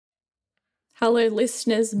Hello,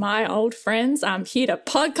 listeners, my old friends. I'm here to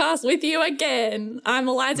podcast with you again. I'm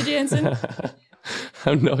Eliza Jansen.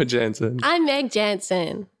 I'm Noah Jansen. I'm Meg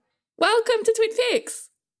Jansen. Welcome to Twin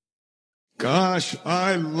Peaks. Gosh,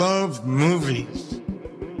 I love movies.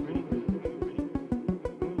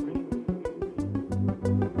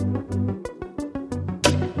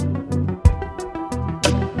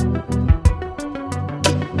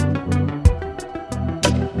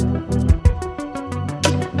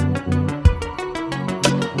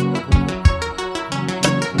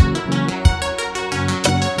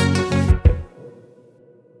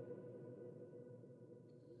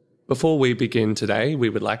 Before we begin today, we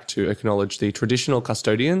would like to acknowledge the traditional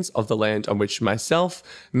custodians of the land on which myself,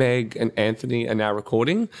 Meg, and Anthony are now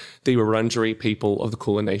recording, the Wurundjeri people of the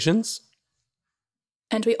Kulin Nations.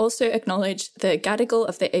 And we also acknowledge the Gadigal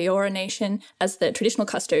of the Eora Nation as the traditional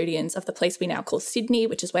custodians of the place we now call Sydney,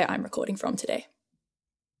 which is where I'm recording from today.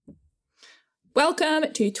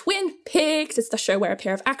 Welcome to Twin Peaks. It's the show where a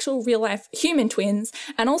pair of actual real-life human twins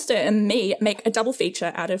and also me make a double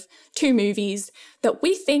feature out of two movies that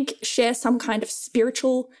we think share some kind of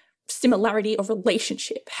spiritual similarity or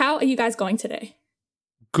relationship. How are you guys going today?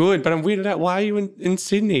 Good, but I'm weirded out. Why are you in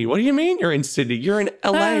Sydney? What do you mean you're in Sydney? You're in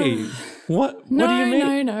LA. What do you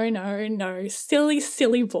mean? No.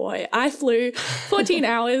 Silly boy. I flew 14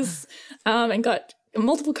 hours and got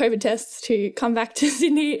multiple COVID tests to come back to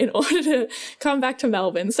Sydney in order to come back to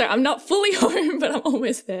Melbourne. So I'm not fully home, but I'm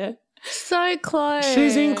almost there. So close.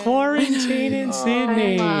 She's in quarantine in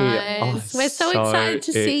Sydney. Nice. We're so excited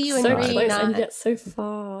to see you and so reunite. close and yet so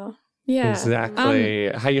far. Yeah. Exactly.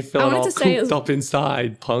 How you feeling all cooped up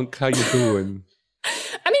inside, punk? How you doing?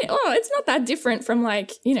 I mean, it's not that different from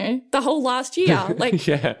the whole last year.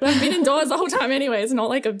 Yeah. I've been indoors the whole time anyway. It's not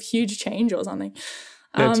like a huge change or something.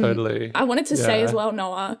 Yeah, totally. I wanted to say as well,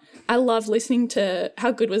 Noah, I love listening to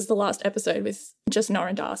how good was the last episode with just Noah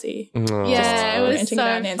and Darcy. Oh. Yeah, it was so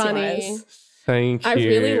funny. Thank you. I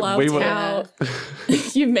really loved how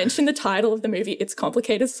you mentioned the title of the movie, It's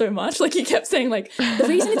Complicated, so much. Like you kept saying the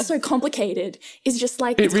reason it's so complicated is just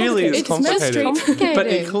it really is complicated. complicated.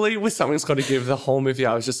 But equally with Something's Got to Give, the whole movie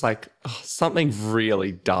I was just like, something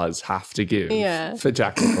really does have to give for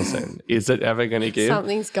Jack Nicholson. Is it ever going to give?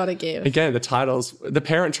 Something's got to give. Again, The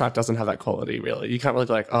Parent Trap doesn't have that quality really. You can't really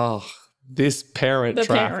go this parent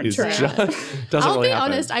trap just doesn't I'll really be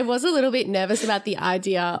happen. honest, I was a little bit nervous about the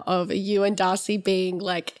idea of you and Darcy being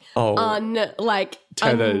tethered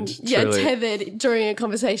during a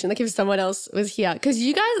conversation, like if someone else was here. Because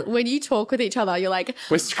you guys, when you talk with each other, you're like,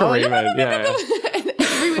 we're screaming, yeah. And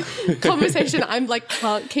every conversation I'm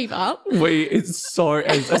can't keep up. It's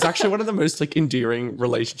actually one of the most endearing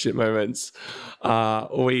relationship moments.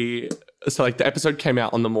 So the episode came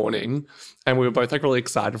out on the morning and we were both really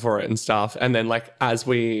excited for it and stuff. And then as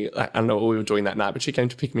I don't know what we were doing that night, but she came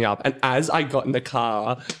to pick me up. And as I got in the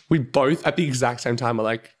car, we both at the exact same time were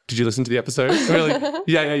like, did you listen to the episode? And we're like,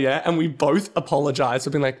 yeah. And we both apologized for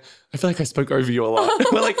being like, I feel like I spoke over you a lot.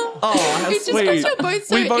 We're like, how it's sweet. It's just because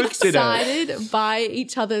we're both so excited by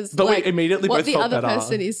each other's but we immediately what both the felt other better.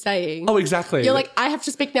 person is saying. Oh, exactly. You're like, I have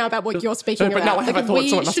to speak now about what you're speaking but about. now I have a thought,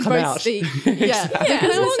 so it must come out. Speak. Exactly. Yeah,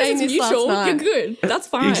 as long as it's mutual, you're good. That's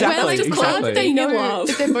fine. Exactly. We're just glad that they know love.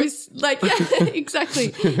 that they're both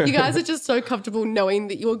exactly. You guys are just so comfortable knowing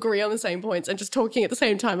that you agree on the same points and just talking at the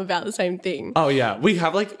same time about the same thing. Oh yeah, we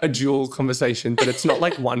have a dual conversation, but it's not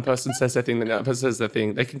one person says their thing, the other person says their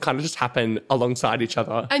thing. They can kind of just happen alongside each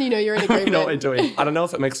other. And you're in agreement. You know what we're doing. I don't know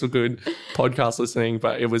if it makes for good podcast listening,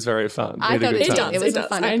 but it was very fun. I thought it was a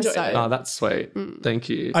fun episode. Oh, that's sweet. Thank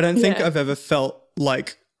you. I don't think I've ever felt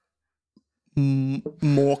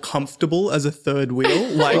more comfortable as a third wheel.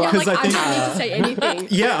 Because I think I don't need to say anything.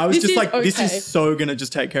 Yeah, I was this just is this is so gonna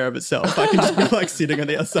just take care of itself. I can just be sitting on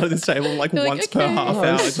the other side of this table once per half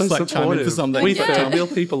hour, it's just chime in supportive. for something. We third wheel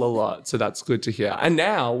people a lot, so that's good to hear. And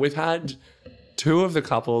now we've had two of the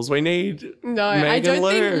couples. We need No, Meg I don't and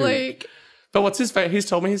Luke. think Luke. But what's his favorite? He's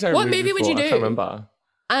told me his favorite What movie would you do? I can't remember.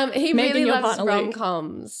 He Meg really and your loves partner, Luke.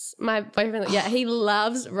 rom-coms. My boyfriend, he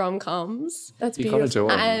loves rom-coms. That's You beautiful.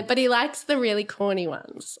 gotta do it. But he likes the really corny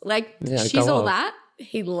ones. She's go All off. That.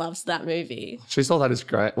 He loves that movie. She's All That is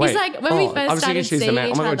great. He's when we first started She's the seeing Man.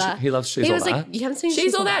 each Oh my other, God, he loves She's he All was That. like, you haven't seen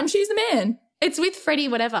She's All That and She's the Man. It's with Freddie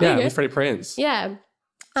whatever. Yeah, with Freddie Prinze. Yeah.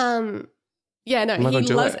 Yeah, no, I'm not he gonna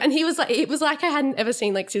do loves, it. and he was like, it was like I hadn't ever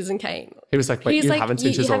seen Citizen Kane. He was like, wait, He's you like, haven't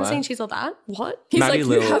seen She's you All haven't That? seen She's All That? What? He's Matty like,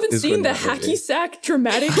 Lil you haven't is good seen in the that movie. hacky sack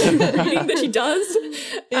dramatic reading that he does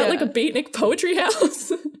at a beatnik poetry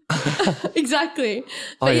house? Exactly. Oh,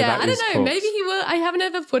 But yeah, yeah, that I don't is know. cool. Maybe he will. I haven't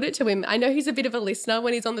ever put it to him. I know he's a bit of a listener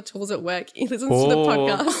when he's on the tools at work. He listens to the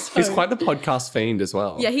podcast. He's so- quite the podcast fiend as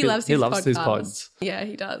well. Yeah, he loves his his podcast. pods. Yeah,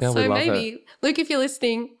 he does. Yeah, we So love maybe, Luke, if you're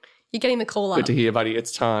listening, you're getting the call up. Good to hear, buddy.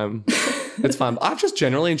 It's time. It's fun. I've just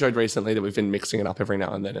generally enjoyed recently that we've been mixing it up every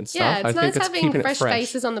now and then and stuff. Yeah, it's I think nice it's having keeping it fresh fresh.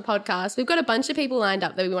 faces on the podcast. We've got a bunch of people lined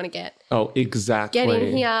up that we want to get Exactly.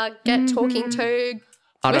 in here, get talking to.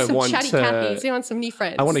 I We're don't some want chatty to. Cathy's. We want some new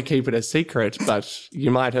friends. I want to keep it a secret, but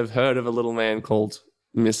you might have heard of a little man called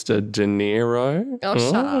Mr. De Niro. Oh,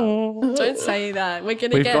 shut up. Don't say that. We're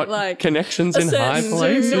going to We've get got like connections in high certain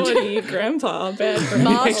places. naughty grandpa, bad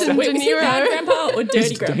grandpa. Martin Wait, De was he bad Niro. grandpa or dirty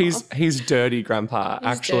He's, grandpa? he's dirty grandpa,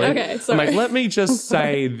 actually. dirty. Okay, I'm sorry. like, let me just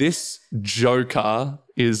say this Joker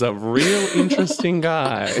is a real interesting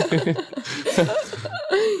guy.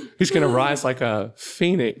 He's going to rise like a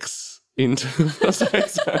phoenix into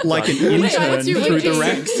Like an Wait, intern what's your through witches? the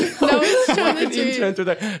ranks. No, it's trying to An intern do. through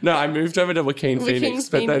the- No, I moved over to Joaquin Phoenix,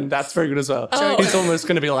 but then Phoenix. that's very good as well. Oh. He's almost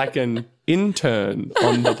going to be like an intern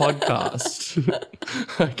on the podcast.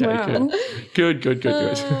 Okay, Wow. good.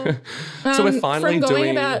 So we're finally from going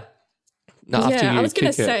doing. about No, after yeah, you I was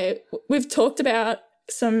going to kick it. say, we've talked about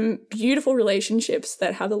some beautiful relationships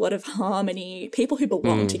that have a lot of harmony, people who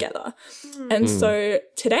belong together. And so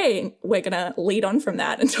today we're going to lead on from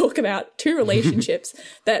that and talk about two relationships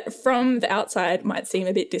that from the outside might seem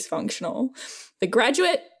a bit dysfunctional. The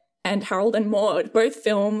Graduate and Harold and Maude, both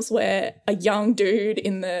films where a young dude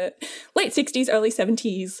in the late 60s, early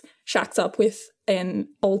 70s shacks up with an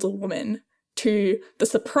older woman, to the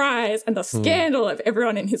surprise and the scandal of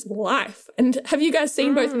everyone in his life. And have you guys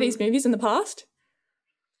seen both of these movies in the past?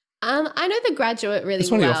 I know The Graduate really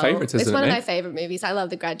It's well. one of your favourites, It's isn't one it, of my Meg? favourite movies. I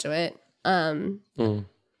love The Graduate.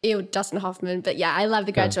 Dustin Hoffman. But yeah, I love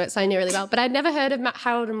The Graduate, so I knew really well. But I'd never heard of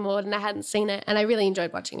Harold and Maude and I hadn't seen it. And I really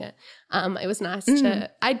enjoyed watching it. It was nice to...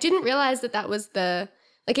 I didn't realise that was the...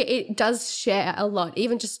 Like, it does share a lot,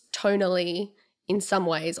 even just tonally in some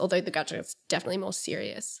ways, although The Graduate's definitely more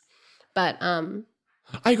serious. But...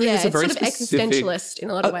 I agree. yeah, It's a it's very sort of specific, existentialist in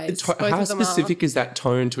a lot of ways. Both how of them are. specific is that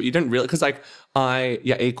tone to it? You don't really, because like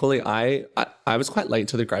equally, I was quite late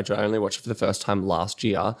to The Graduate. I only watched it for the first time last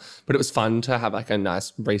year, but it was fun to have like a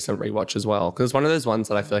nice recent rewatch as well. Because it's one of those ones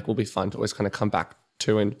that I feel like will be fun to always kind of come back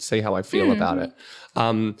to and see how I feel about it.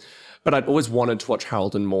 But I'd always wanted to watch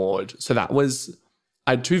Harold and Maude, so that was.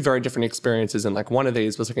 I had two very different experiences, and like one of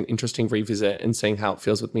these was like an interesting revisit and seeing how it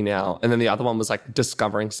feels with me now, and then the other one was like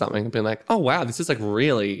discovering something and being like, oh wow, this is like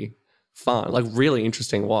really fun, like really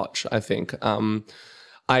interesting watch. I think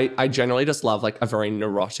I generally just love like a very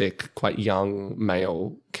neurotic, quite young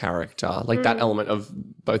male character, like that element of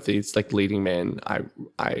both these like leading men.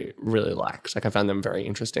 I really liked, like I found them very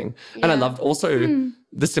interesting, and I loved also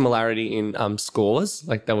the similarity in scores.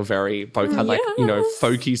 Like they were both had like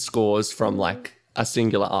folky scores from like a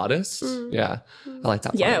singular artist. Yeah. I like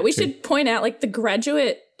that. Yeah, part we too. should point out, like, The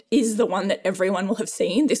Graduate is the one that everyone will have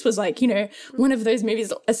seen. This was like, one of those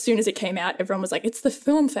movies, as soon as it came out, everyone was like, it's the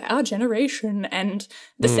film for our generation. And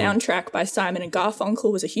the soundtrack by Simon and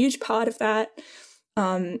Garfunkel was a huge part of that.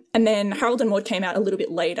 And then Harold and Maude came out a little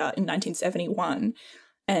bit later in 1971,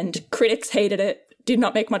 and critics hated it. Did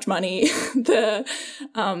not make much money. The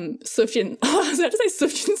Sufjan, I was about to say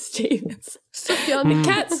Sufjan Stevens. Sufjan. The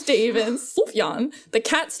Cat Stevens, Sufjan, the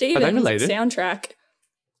Cat Stevens related? soundtrack.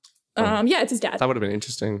 Yeah, it's his dad. That would have been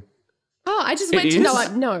interesting. Oh, I just It went to is?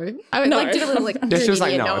 know. No, I No. like did a little like. Yeah, she was like,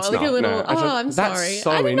 idiot, no, it's like not. a little. No, I just- I'm that's sorry.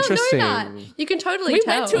 so I did not know interesting. that. You can totally We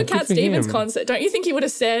tell. went to a Good Cat for Stevens him. concert. Don't you think he would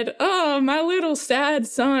have said, "Oh, my little sad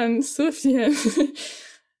son, Sufjan"?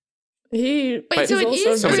 He. Wait, so it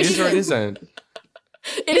also is So it pretty is or it good. isn't?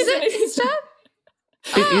 It isn't. It Is isn't. that?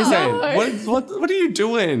 It isn't. no. What are you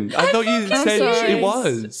doing? I thought you said sorry. it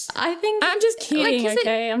was. I think I'm just kidding. Like, 'cause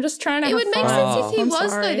Okay, I'm just trying to. it have would make fun. sense if he I'm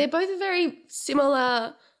was sorry. though. They're both a very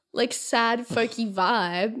similar, like sad, folky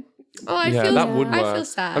vibe. Oh, I Yeah, feel that would work. I feel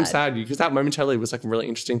sad. I'm sad because that momentarily was like a really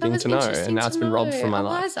interesting That thing was to know, interesting and now to it's been robbed know. from my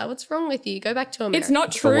life. Eliza, what's wrong with you? Go back to America. It's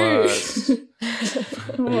not The true. worst.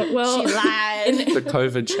 Well, She lied. The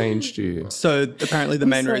COVID changed you. So apparently the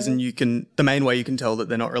main sorry. reason the main way you can tell that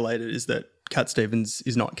they're not related is that Cat Stevens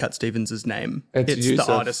is not Cat Stevens' name. It's the Yusuf.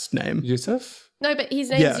 artist's name. Yusuf? No, but his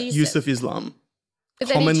name's Yeah, Yusuf. Yusuf Islam. But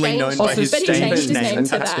then he Commonly known changed by it. his But he changed stage his name, name to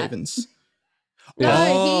Cat that. Stevens. No,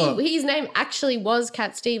 Oh. his name actually was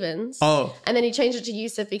Cat Stevens. Oh, And then he changed it to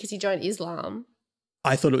Yusuf because he joined Islam.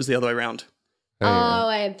 I thought it was the other way around. Oh,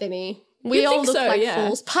 Anthony. We You'd all think look so, like yeah.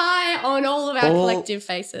 fools. Pie on all of our All- collective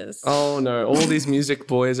faces. Oh no! All these music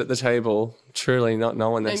boys at the table, truly not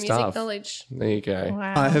knowing no their music stuff. knowledge. There you go.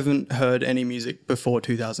 wow. I haven't heard any music before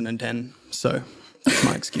 2010, so That's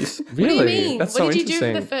my excuse. Really? What do you mean? That's What so did you do for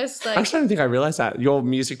interesting. the first Actually, I don't think I realized that. Your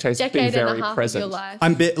music taste has been decade and very a half present. of your life?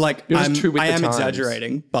 I'm bit like You're just too with I the am times.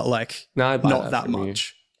 exaggerating, but like No, I buy not that that from you.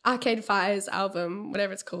 much. Arcade Fire's album,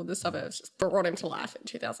 whatever it's called, The Suburbs, just brought him to life in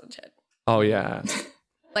 2010. Oh, yeah.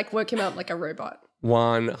 Like woke him up like a robot.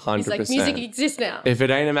 100%. He's like, music exists now. If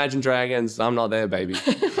it ain't Imagine Dragons, I'm not there, baby.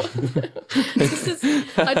 This is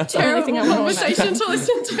a terrible thing I wanna conversation to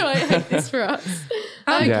listen to. I hate this for us.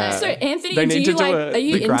 Okay. Yeah. So Anthony, They do need you to do like? Are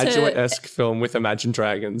you the into? Graduate-esque film with Imagine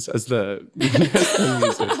Dragons as the, as the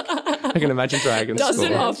music. Like an Imagine Dragons Dustin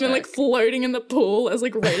score. Hoffman like floating in the pool as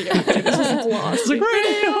like radioactive. It's just blasting.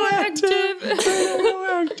 Radioactive.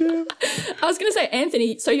 I was gonna say,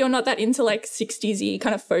 Anthony, so you're not that into like 60s-y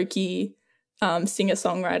kind of folky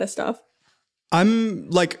singer-songwriter stuff? I'm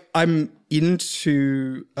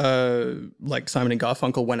into like Simon and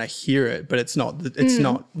Garfunkel when I hear it, but it's not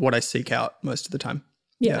what I seek out most of the time.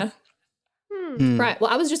 Yeah. Right. Well,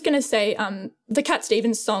 I was just going to say the Cat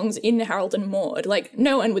Stevens songs in Harold and Maude, like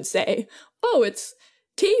no one would say, oh, it's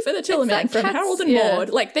Tea for the Tillerman like from Cat's- Harold and yeah. Maude.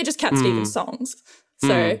 Like they're just Cat Stevens songs.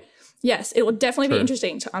 So yes, it will definitely be True.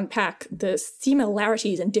 interesting to unpack the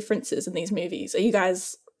similarities and differences in these movies. Are you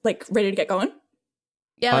guys like ready to get going?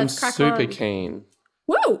 Yeah, I'm let's crack super on. keen.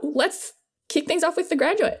 Whoa, let's kick things off with The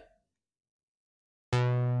Graduate.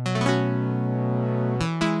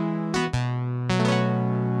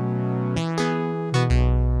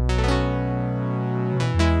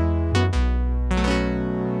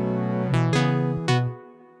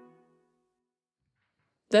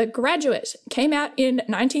 The Graduate came out in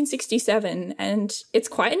 1967, and it's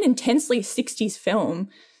quite an intensely 60s film,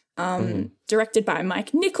 directed by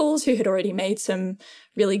Mike Nichols, who had already made some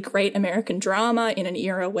really great American drama in an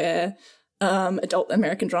era where adult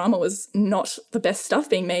American drama was not the best stuff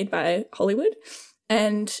being made by Hollywood.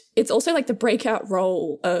 And it's also like the breakout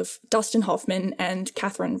role of Dustin Hoffman and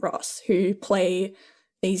Catherine Ross, who play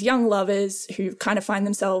these young lovers who kind of find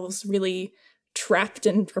themselves really trapped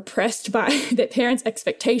and repressed by their parents'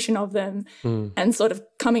 expectation of them and sort of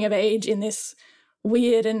coming of age in this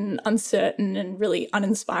weird and uncertain and really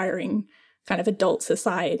uninspiring kind of adult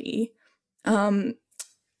society. Something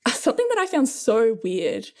that I found so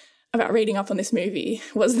weird about reading up on this movie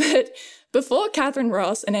was that before Catherine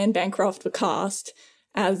Ross and Anne Bancroft were cast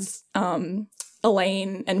as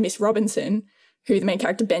Elaine and Miss Robinson, who the main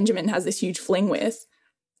character Benjamin has this huge fling with,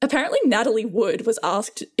 apparently Natalie Wood was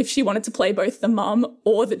asked if she wanted to play both the mum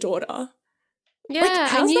or the daughter. Yeah, Like, I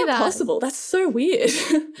how's knew that that. possible? That's so weird.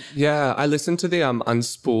 Yeah, I listened to the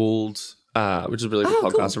Unspooled, which is a really good Oh,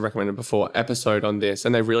 podcast cool. I recommended before, episode on this,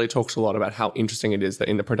 and they really talked a lot about how interesting it is that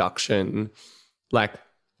in the production, like,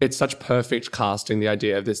 it's such perfect casting, the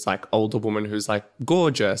idea of this, like, older woman who's, like,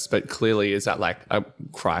 gorgeous, but clearly is at, like, a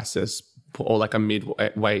crisis or, like, a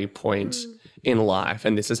midway point in life,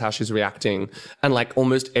 and this is how she's reacting. And, like,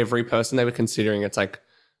 almost every person they were considering, it's like,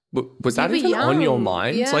 was that They were even on your young,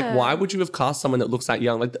 mind? yeah. Like, why would you have cast someone that looks that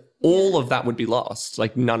young? Like, all of that would be lost.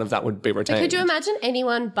 Like, none of that would be retained. Could you imagine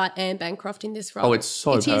anyone but Anne Bancroft in this role? Oh, it's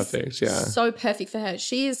so It is perfect, yeah. so perfect for her.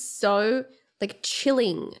 She is so like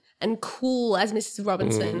chilling and cool as Mrs.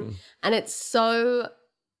 Robinson, and it's so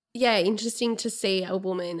interesting to see a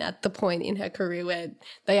woman at the point in her career where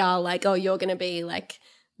they are like, oh, you're going to be like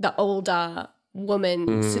the older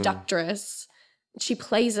woman seductress. She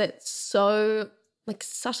plays it so like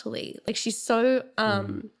subtly, like she's so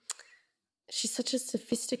she's such a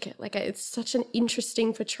sophisticate, like it's such an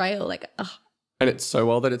interesting portrayal, like And it's so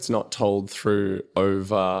well that it's not told through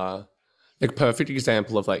over, like, perfect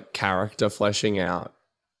example of, like, character fleshing out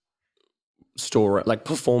story, like,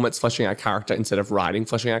 performance fleshing out character instead of writing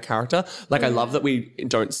fleshing out character. Like, I love that we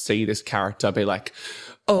don't see this character be like,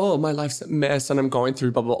 oh, my life's a mess and I'm going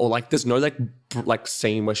through blah, blah, or, like, there's no, like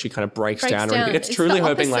scene where she kind of breaks down or anything. It's It's truly the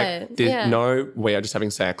her being like, opposite. Yeah. no, we are just having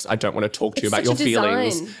sex. I don't want to talk to you It's about your such a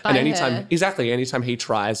design feelings. by And anytime, her. anytime he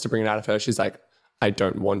tries to bring it out of her, she's like, I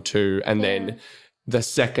don't want to. And then the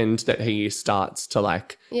second that he starts to,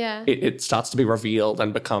 like, yeah. it starts to be revealed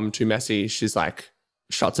and become too messy, she's like,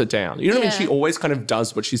 shuts it down. You know what I mean? Yeah. She always kind of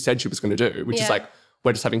does what she said she was going to do, which is Yeah. like,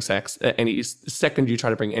 we're just having sex. Any second you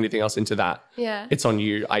try to bring anything else into that, Yeah. it's on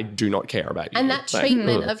you. I do not care about you. And that Like,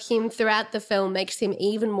 treatment ugh. of him throughout the film makes him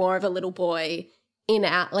even more of a little boy in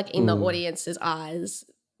the audience's eyes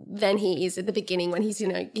than he is at the beginning when he's,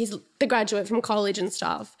 he's the graduate from college and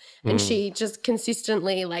stuff. And she just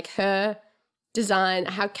consistently, like, her design,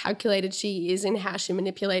 how calculated she is and how she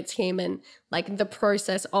manipulates him and, like, the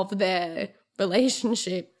process of their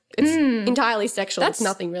relationship. It's entirely sexual. It's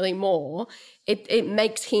nothing really more. It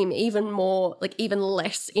makes him even more, like, even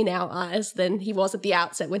less in our eyes than he was at the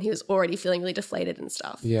outset when he was already feeling really deflated and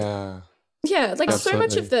stuff. Yeah. Yeah, like so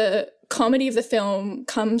much of the comedy of the film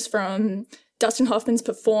comes from Dustin Hoffman's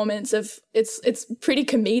performance of it's pretty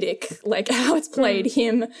comedic, like how it's played,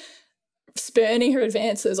 him spurning her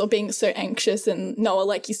advances or being so anxious, and Noah,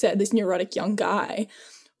 like you said, this neurotic young guy,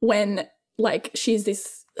 when like she's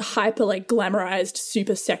this hyper like glamorized,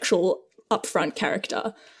 super sexual upfront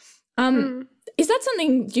character. Is that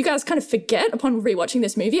something you guys kind of forget upon rewatching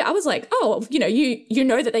this movie? I was like, oh, you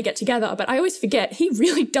know that they get together, but I always forget he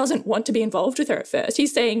really doesn't want to be involved with her at first.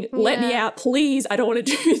 He's saying, let me out, please. I don't want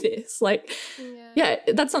to do this. Like, yeah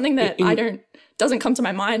that's something that doesn't come to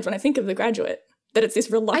my mind when I think of The Graduate, that it's this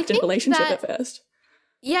reluctant relationship at first.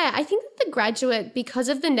 Yeah, I think that The Graduate, because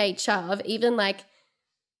of the nature of even like,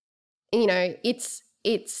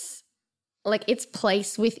 it's like its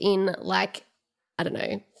place within like, I don't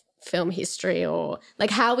know, film history or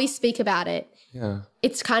like how we speak about it. Yeah.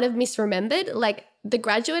 It's kind of misremembered. Like The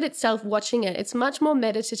Graduate itself, watching it, it's much more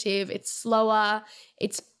meditative, it's slower,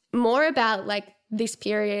 it's more about like this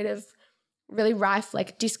period of really rife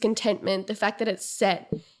like discontentment, the fact that it's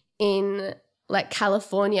set in like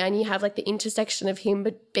California and you have like the intersection of him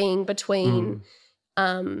being between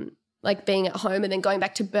like being at home and then going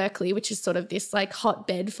back to Berkeley, which is sort of this like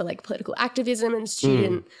hotbed for like political activism and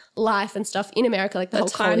student life and stuff in America, like the whole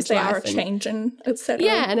college they life. Are changing, etc.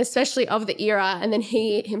 Yeah, and especially of the era. And then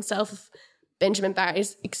he himself, Benjamin Barrett,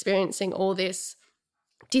 is experiencing all this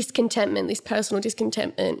discontentment, this personal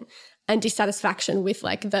discontentment and dissatisfaction with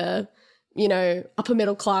like the, upper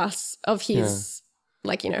middle class of his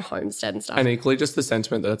like, homestead and stuff. And equally just the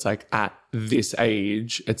sentiment that it's like at this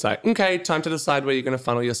age, it's like, okay, time to decide where you're going to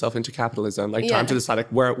funnel yourself into capitalism. Like time to decide like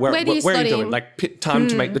where are you doing? Like time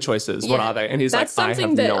to make the choices. What are they? And he's that's like, I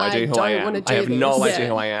have no idea who I am. I have no idea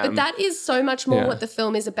who I am. But that is so much more what the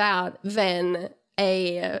film is about than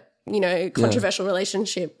a, controversial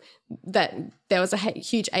relationship that there was a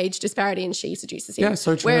huge age disparity and she seduces him. Yeah,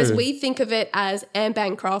 so true. Whereas we think of it as Anne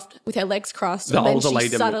Bancroft with her legs crossed the and then older she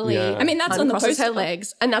lady, subtly I mean, that's on the poster. her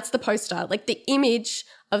legs, and that's the poster. Like the image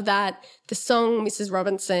of that, the song Mrs.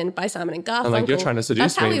 Robinson by Simon and Garfunkel. And like you're trying to seduce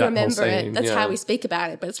that's how me, we that remember whole it. scene. That's how we speak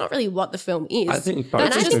about it, but it's not really what the film is. I think both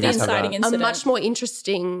that's just the inciting a incident. much more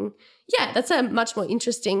interesting, that's a much more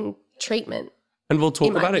interesting treatment. And we'll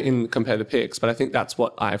talk about it in Compare the Picks, but I think that's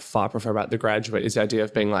what I far prefer about The Graduate is the idea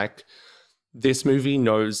of being like, this movie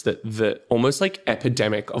knows that the almost like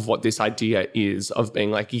epidemic of what this idea is of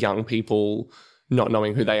being like young people not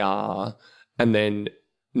knowing who they are and then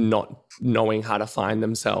not knowing how to find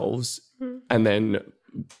themselves and then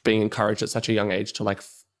being encouraged at such a young age to like,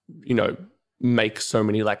 make so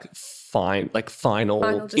many like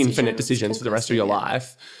final infinite decisions for the rest of your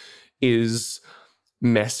life is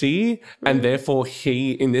messy, and therefore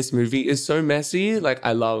he in this movie is so messy. Like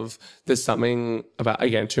I love there's something about,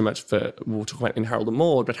 again, too much for we'll talk about in Harold and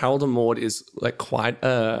Maude, but Harold and Maude is like quite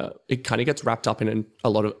it kind of gets wrapped up in a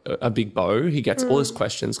lot of a big bow. He gets all his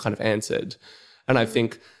questions kind of answered, and I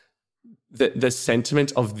think the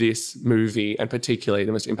sentiment of this movie, and particularly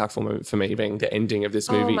the most impactful moment for me being the ending of this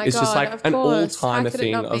movie, is just like an all-time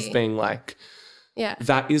thing of being like,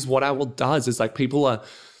 that is what our world does, is like people are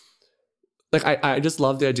like, I just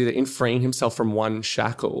love the idea that in freeing himself from one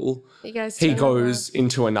shackle, he goes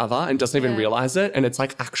into another and doesn't even realize it. And it's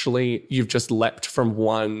like, actually, you've just leapt from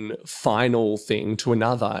one final thing to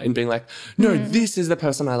another and being like, no, this is the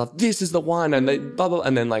person I love. This is the one. And they blah, blah.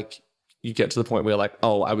 And then like, you get to the point where you're like,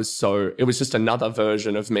 oh, it was just another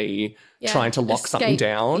version of me trying to lock something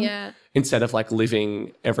down instead of like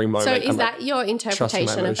living every moment. So is that your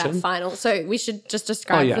interpretation of that final? So we should just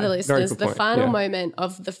describe for the listeners the final moment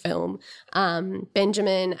of the film.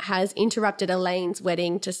 Benjamin has interrupted Elaine's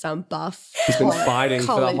wedding to some buff. He's been fighting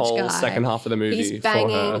for the whole second half of the movie. He's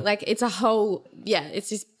banging, like it's a whole,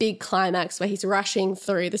 it's this big climax where he's rushing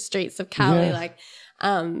through the streets of Cali,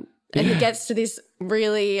 and he gets to this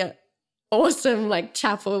really awesome like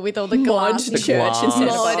chapel with all the glass church in Santa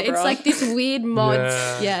Barbara. It's like this weird mod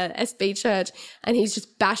SB church, and he's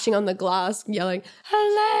just bashing on the glass yelling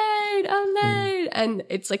Elaine, and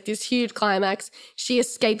it's like this huge climax. She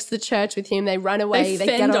escapes the church with him, they run away, they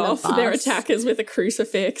get on off a bus. their attackers with a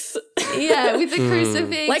crucifix. With the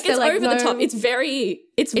crucifix. Like it's over the top. It's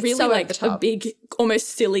really so like a big,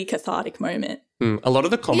 almost silly cathartic moment. A lot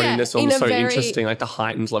of the comedy in this film is so interesting, like the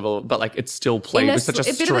heightened level, but like it's still played with such a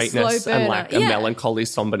straightness and like a melancholy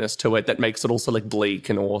somberness to it that makes it also like bleak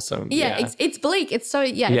and awesome. It's bleak. It's so,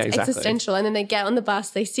 it's existential. And then they get on the bus,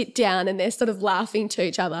 they sit down and they're sort of laughing to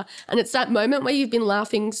each other. And it's that moment where you've been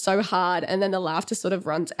laughing so hard and then the laughter sort of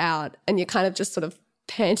runs out and you're kind of just sort of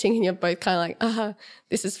panting and you're both kind of like,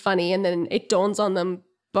 this is funny. And then it dawns on them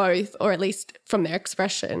both, or at least from their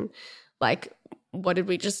expression, like, what did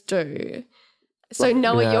we just do? So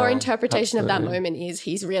Noah, Yeah, your interpretation of that absolutely. moment is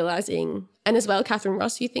he's realizing, and as well, Catherine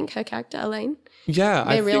Ross, you think her character, Elaine? Yeah,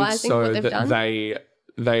 I think realising so. what they've that done?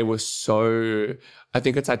 they were so. I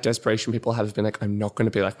think it's that desperation people have been like, I'm not going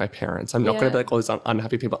to be like my parents. I'm not going to be like all these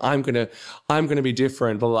unhappy people. I'm gonna be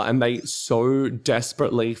different. Blah, blah blah. And they so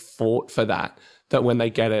desperately fought for that when they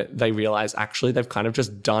get it, they realize actually they've kind of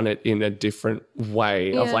just done it in a different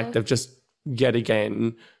way of like they've just yet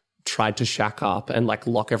again tried to shack up and like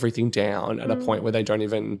lock everything down at a point where they don't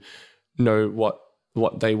even know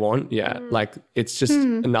what they want yet. Like it's just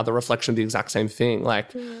another reflection of the exact same thing.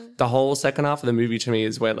 Like the whole second half of the movie to me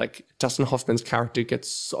is where like Dustin Hoffman's character gets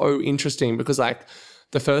so interesting because like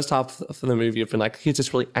the first half of the movie I've been like, he's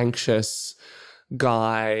this really anxious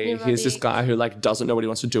guy. He's this guy who like doesn't know what he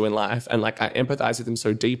wants to do in life. And like I empathize with him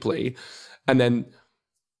so deeply. And then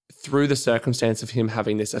through the circumstance of him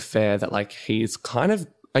having this affair that like he's kind of,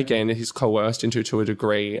 again, he's coerced into to a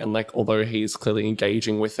degree. And like, although he's clearly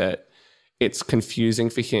engaging with it, it's confusing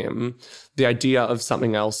for him. The idea of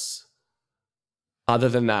something else other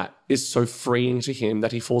than that is so freeing to him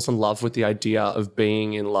that he falls in love with the idea of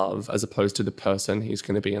being in love as opposed to the person he's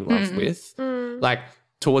going to be in love with. Like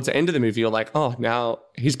towards the end of the movie, you're like, oh, now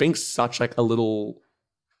he's being such like a little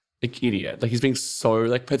like idiot. Like he's being so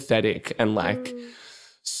like pathetic and like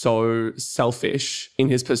so selfish in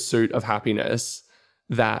his pursuit of happiness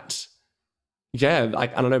that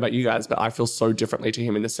like I don't know about you guys, but I feel so differently to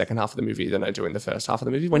him in the second half of the movie than I do in the first half of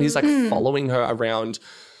the movie when he's like following her around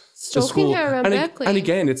the school. her around Berkeley. And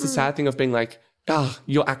again, it's the sad thing of being like,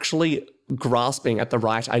 you're actually grasping at the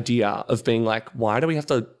right idea of being like, why do we have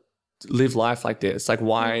to live life like this? Like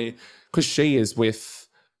why? Because she's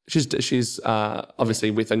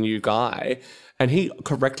obviously with a new guy and he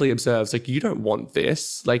correctly observes like, you don't want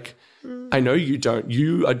this. Like, I know you don't.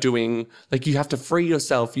 You are doing like, you have to free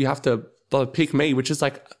yourself. You have to pick me, which is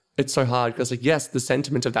like, it's so hard because like, yes, the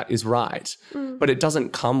sentiment of that is right, but it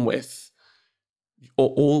doesn't come with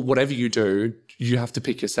or whatever you do, you have to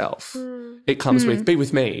pick yourself. It comes with be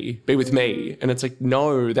with me. And it's like,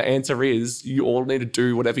 no, the answer is you all need to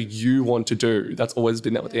do whatever you want to do. That's always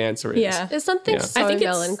been what the answer is. Yeah. There's something so I think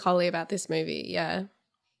it's- melancholy about this movie. Yeah.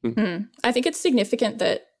 I think it's significant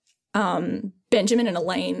that Benjamin and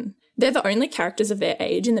Elaine, they're the only characters of their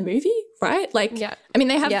age in the movie, right? Like, I mean,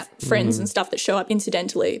 they have friends and stuff that show up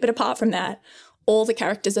incidentally, but apart from that, all the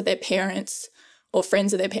characters are their parents or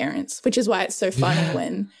friends of their parents, which is why it's so funny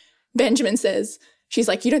when Benjamin says, she's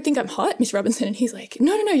like, you don't think I'm hot, Miss Robinson? And he's like,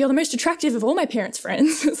 no, you're the most attractive of all my parents'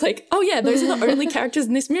 friends. It's like, oh yeah, those are the only characters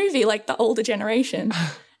in this movie, like the older generation.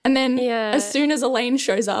 And then as soon as Elaine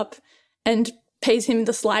shows up and pays him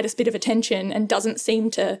the slightest bit of attention and doesn't seem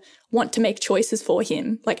to want to make choices for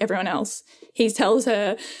him like everyone else, he tells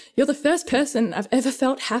her, you're the first person I've ever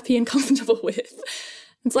felt happy and comfortable with.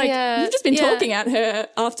 It's like, you've just been talking at her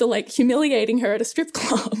after like humiliating her at a strip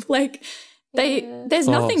club. Like there's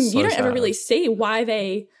nothing, so you don't ever sad. really see why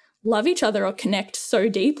they love each other or connect so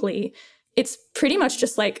deeply. It's pretty much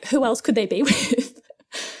just like, who else could they be with?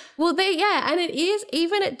 Well, and it is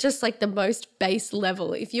even at just like the most base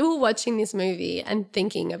level. If you were watching this movie and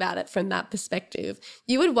thinking about it from that perspective,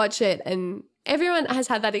 you would watch it and everyone has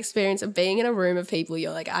had that experience of being in a room of people.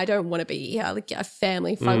 You're like, I don't want to be here, like a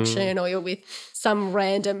family function or you're with some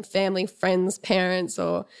random family, friends, parents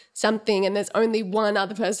or something and there's only one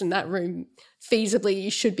other person in that room feasibly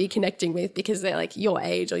you should be connecting with because they're like your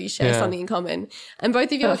age or you share something in common. And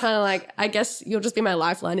both of you are kind of like, I guess you'll just be my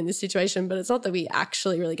lifeline in this situation, but it's not that we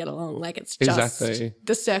actually really get along. Like it's just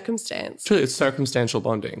the circumstance. Truly, it's circumstantial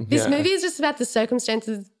bonding. This movie is just about the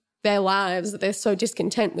circumstances of their lives that they're so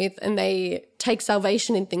discontent with and they take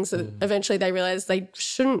salvation in things that eventually they realize they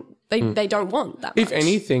shouldn't, they don't want that much. If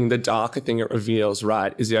anything, the darker thing it reveals,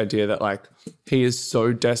 right, is the idea that like he is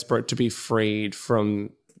so desperate to be freed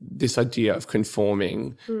from this idea of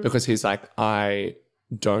conforming because he's like, I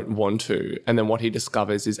don't want to. And then what he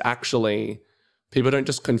discovers is actually people don't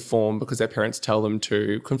just conform because their parents tell them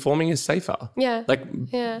to. Conforming is safer. Yeah. Like, you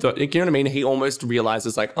know what I mean? He almost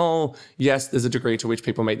realizes like, oh, yes, there's a degree to which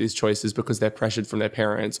people make these choices because they're pressured from their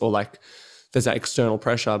parents or like there's that external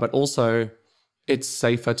pressure, but also it's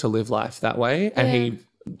safer to live life that way. And he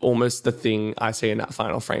almost, the thing I see in that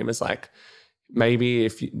final frame is like, maybe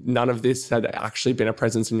if none of this had actually been a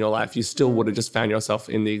presence in your life, you still would have just found yourself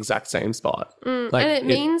in the exact same spot. Like, and it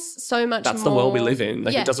means so much that's more. the world we live in.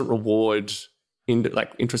 Like it doesn't reward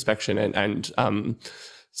introspection and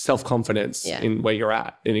self-confidence in where you're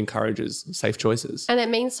at. It encourages safe choices. And it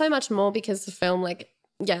means so much more because the film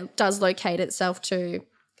does locate itself to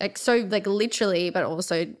like so like literally, but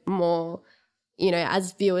also more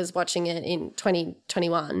as viewers watching it in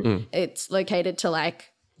 2021, it's located to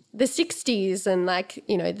like the 60s and like,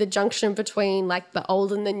 the junction between like the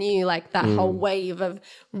old and the new, like that whole wave of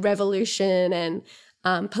revolution and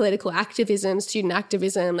political activism, student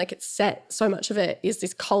activism. Like it's set, so much of it is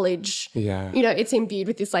this college, it's imbued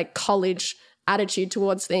with this like college attitude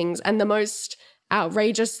towards things. And the most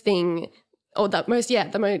outrageous thing, or the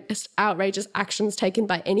most outrageous actions taken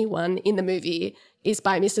by anyone in the movie is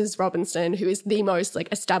by Mrs. Robinson, who is the most like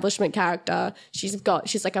establishment character. She's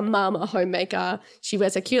like a mum, a homemaker. She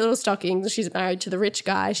wears her cute little stockings. She's married to the rich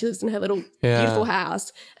guy. She lives in her little beautiful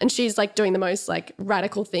house. And she's like doing the most like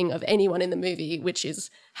radical thing of anyone in the movie, which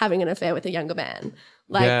is having an affair with a younger man.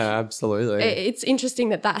 Like, yeah, absolutely. It's interesting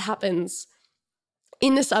that happens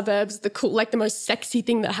in the suburbs. The most sexy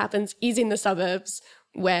thing that happens is in the suburbs,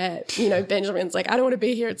 where, Benjamin's like, I don't want to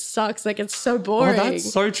be here. It sucks. Like, it's so boring. Oh,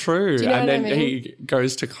 that's so true. Do you know and then I mean? He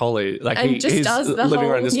goes to college. Like, and he's does the living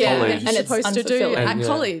whole, around his college. And it's supposed to do at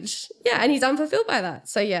college. Yeah, and he's unfulfilled by that.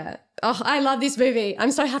 So, yeah. Oh, I love this movie.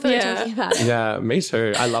 I'm so happy we're talking about it. Yeah, me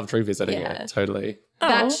too. I loved revisiting it. Totally.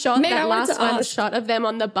 That shot of them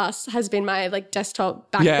on the bus has been my like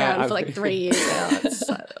desktop background for like 3 years now. It's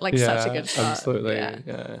like such a good shot. Absolutely.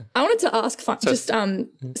 Yeah. I wanted to ask,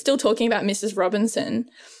 still talking about Mrs. Robinson,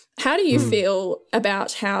 how do you feel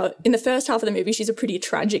about how in the first half of the movie she's a pretty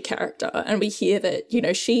tragic character, and we hear that,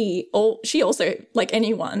 she also, like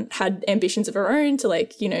anyone, had ambitions of her own to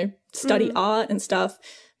like, study art and stuff,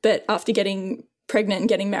 but after getting pregnant and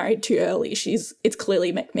getting married too early, it's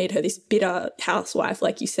clearly made her this bitter housewife,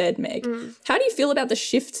 like you said, Meg. How do you feel about the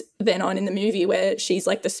shift then on in the movie where she's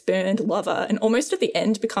like the spurned lover and almost at the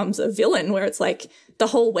end becomes a villain, where it's like the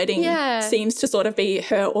whole wedding seems to sort of be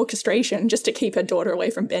her orchestration just to keep her daughter away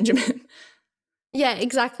from Benjamin? Yeah,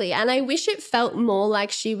 exactly. And I wish it felt more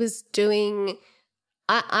like she was doing –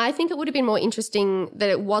 I think it would have been more interesting that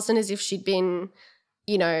it wasn't as if she'd been,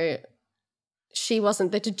 she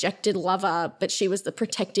wasn't the dejected lover, but she was the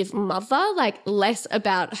protective mother, like less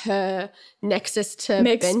about her nexus to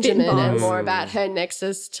Benjamin and more about her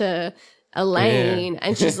nexus to Elaine.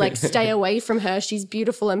 And she's like, stay away from her. She's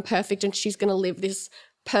beautiful and perfect and she's going to live this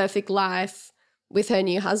perfect life with her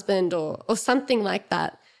new husband or something like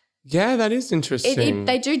that. Yeah, that is interesting.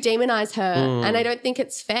 They do demonize her and I don't think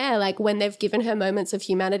it's fair, like when they've given her moments of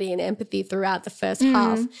humanity and empathy throughout the first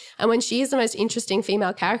half. And when she is the most interesting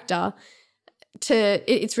female character,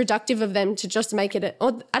 it's reductive of them to just make it,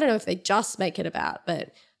 or I don't know if they just make it about,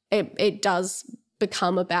 but it does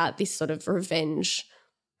become about this sort of revenge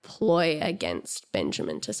ploy against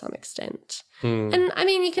Benjamin to some extent. And I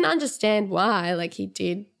mean, you can understand why, like he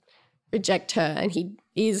did reject her and he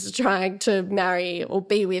is trying to marry or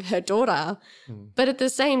be with her daughter. But at the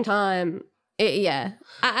same time,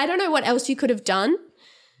 I don't know what else you could have done.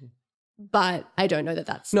 But I don't know that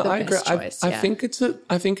that's the best choice. I think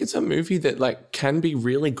it's a movie that like can be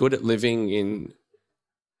really good at living in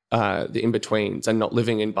the in-betweens and not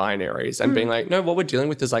living in binaries and being like, no, what we're dealing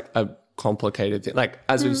with is like a complicated thing. Like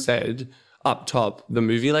as we've said up top, the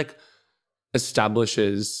movie like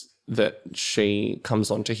establishes that she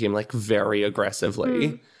comes onto him like very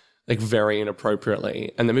aggressively, like very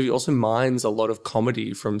inappropriately. And the movie also mines a lot of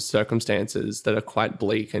comedy from circumstances that are quite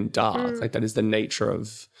bleak and dark. Like that is the nature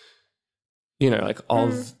of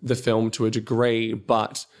of the film to a degree,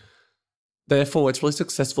 but therefore it's really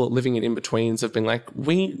successful at living in in-betweens of being like,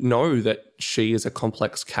 we know that she is a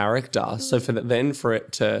complex character. So for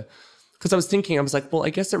it to, because I was like, well,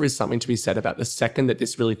 I guess there is something to be said about the second that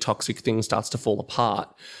this really toxic thing starts to fall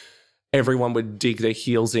apart, everyone would dig their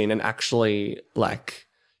heels in and actually like,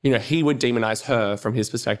 he would demonize her from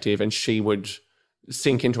his perspective and she would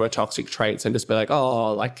sink into her toxic traits and just be like,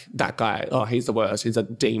 oh, like that guy, oh, he's the worst, he's a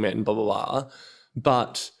demon, blah, blah, blah.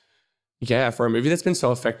 But yeah, for a movie that's been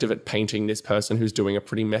so effective at painting this person who's doing a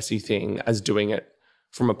pretty messy thing as doing it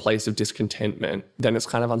from a place of discontentment, then it's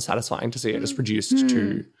kind of unsatisfying to see it just reduced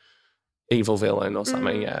to evil villain or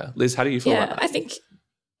something. Yeah. Liz, how do you feel about that? I think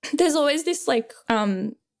there's always this like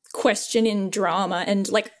question in drama, and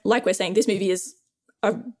like we're saying, this movie is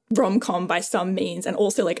a rom-com by some means and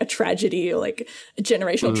also like a tragedy or like a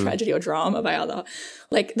generational tragedy or drama by other.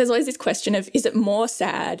 Like there's always this question of, is it more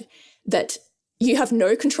sad that you have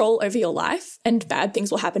no control over your life and bad things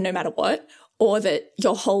will happen no matter what, or that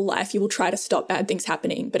your whole life you will try to stop bad things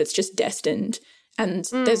happening but it's just destined and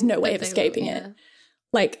there's no way of escaping it.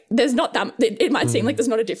 Like there's not that, it might seem like there's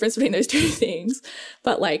not a difference between those two things,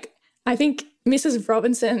 but like I think Mrs.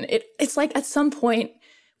 Robinson, it's like at some point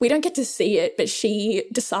we don't get to see it, but she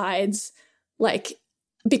decides, like,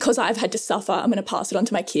 because I've had to suffer, I'm going to pass it on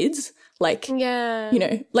to my kids. Like, Yeah. you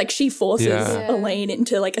know, like she forces Yeah. Elaine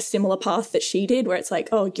into like a similar path that she did, where it's like,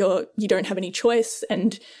 oh, you don't have any choice.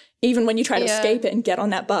 And even when you try to escape it and get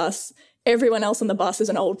on that bus, everyone else on the bus is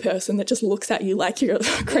an old person that just looks at you like you're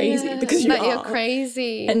crazy because you are. You're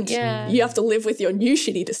crazy. And you have to live with your new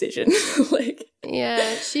shitty decision. Like,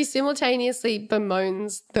 yeah, she simultaneously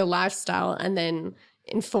bemoans the lifestyle and then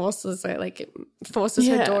enforces it, like forces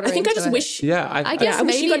her daughter. I think I into just it. wish. Yeah, I guess I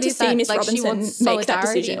wish maybe you got it to is see that, Miss like, she Robinson wants make that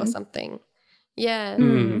solidarity decision or something. Yeah.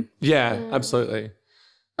 Yeah, absolutely.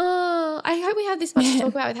 Oh, I hope we have this much to talk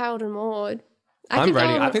about with Harold and Maude. I'm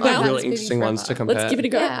ready. I think they're about really this movie interesting ones to forever. compare. Let's give it a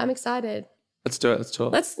go. Yeah, I'm excited. Let's do it. Let's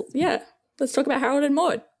talk. Let's talk about Harold and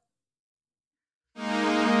Maude.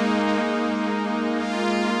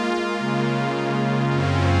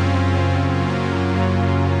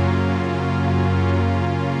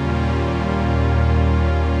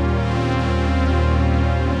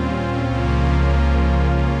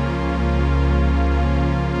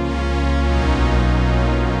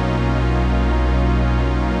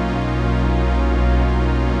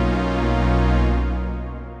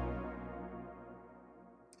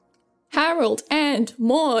 Harold and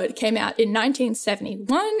Maude came out in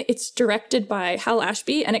 1971. It's directed by Hal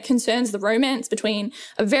Ashby, and it concerns the romance between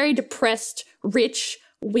a very depressed, rich,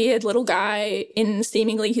 weird little guy in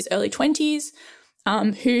seemingly his early 20s,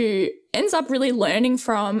 who ends up really learning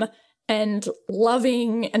from and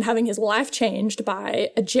loving and having his life changed by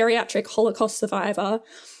a geriatric Holocaust survivor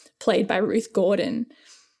played by Ruth Gordon.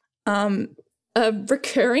 A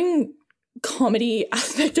recurring comedy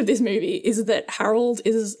aspect of this movie is that Harold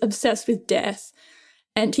is obsessed with death,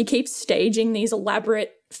 and he keeps staging these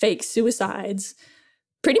elaborate fake suicides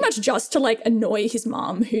pretty much just to like annoy his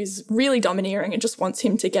mom, who's really domineering and just wants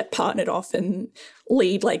him to get partnered off and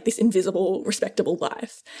lead like this invisible, respectable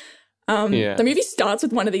life. The movie starts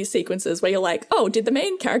with one of these sequences where you're like, oh, did the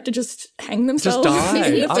main character just hang themselves?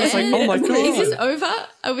 die. I was like, oh my God. Is this over?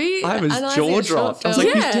 Are we? I was analysing jaw a short dropped. I was film?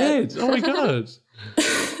 like, Yeah. he's dead. Oh my God.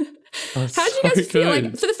 How did you guys feel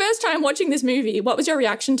like for the first time watching this movie? What was your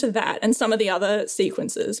reaction to that and some of the other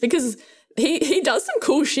sequences? Because he does some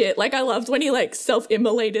cool shit. Like I loved when he like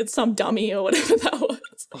self-immolated some dummy or whatever that was.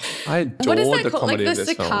 I adored What is that the called? Like comedy the of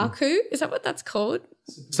this film. Sakaku? Is that what that's called?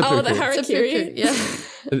 Oh, the Seppuku. Harakiri. Yeah.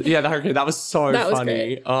 Yeah, the Hurricane. That was so That was funny.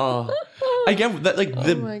 great. Oh, again, that like Oh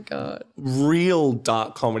the my God. real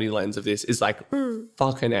dark comedy lens of this is like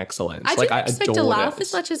fucking excellent. I like didn't expect to adored laugh it.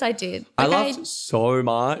 as much as I did. I Like, loved so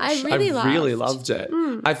much. I really loved laughed.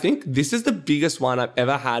 it. I think this is the biggest one I've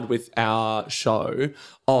ever had with our show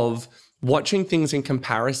of watching things in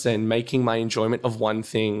comparison, making my enjoyment of one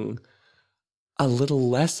thing a little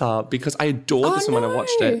lesser, because I adored this one when I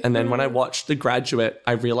watched it. And then when I watched The Graduate,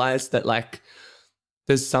 I realized that like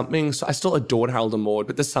there's something, so I still adored Harold and Maude,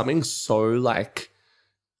 but there's something so like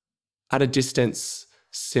at a distance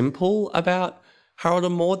simple about Harold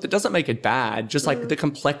and Maude that doesn't make it bad. Just like the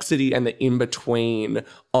complexity and the in-between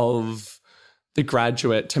of The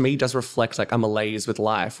Graduate to me does reflect like a malaise with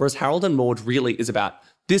life. Whereas Harold and Maude really is about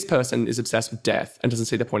this person is obsessed with death and doesn't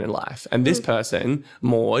see the point in life. And this person,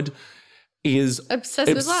 Maude, is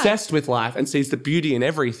Obsessed with life and sees the beauty in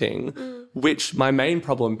everything, which my main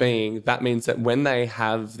problem being that means that when they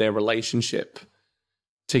have their relationship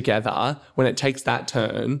together, when it takes that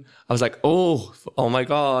turn, I was like, oh my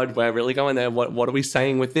God, we're really going there. What are we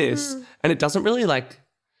saying with this? And it doesn't really like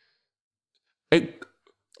it.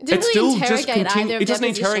 didn't It's really still just interrogate either continue. of It doesn't their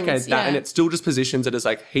interrogate positions, that, yeah. and it still just positions it as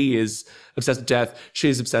like he is obsessed with death,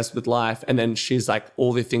 she's obsessed with life, and then she's like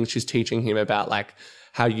all the things she's teaching him about like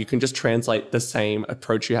how you can just translate the same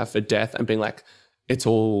approach you have for death and being like it's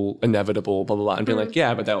all inevitable, blah blah blah, and being like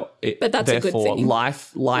yeah, but But that's a good therefore thing.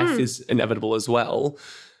 life is inevitable as well.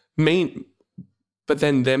 But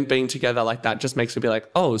then them being together like that just makes me be like,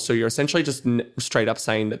 oh, so you're essentially just straight up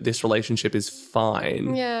saying that this relationship is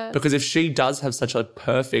fine. Yeah. Because if she does have such a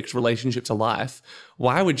perfect relationship to life,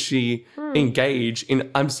 why would she engage in,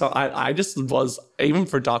 I just was, even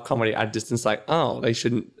for dark comedy at a distance, like, oh, they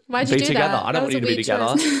shouldn't Why'd you be do together. that? I That don't was want a you to be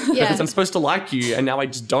weird together choice. Yeah. because I'm supposed to like you and now I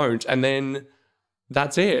just don't. And then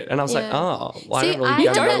that's it. And I was like, Yeah. oh, well, See, I don't really I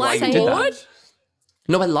get don't why like you did Maude. that.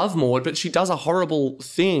 No, I love Maude, but she does a horrible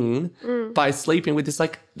thing by sleeping with this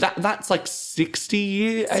like that's like 60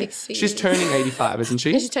 years. 60 She's years. turning 85, isn't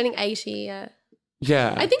she? Yeah, she's turning 80, yeah.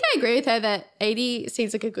 Yeah. I think I agree with her that 80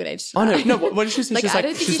 seems like a good age to Oh go. no, what did she say? Like, she's I like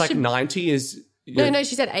don't think she's you like should- 90 is No,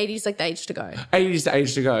 she said 80 is like the age to go. 80 is the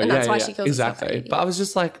age to go. And yeah, that's why yeah, she kills herself at exactly. 80. But I was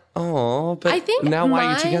just like, oh, but I think now why are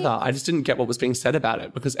you my- together? I just didn't get what was being said about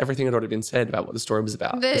it because everything had already been said about what the story was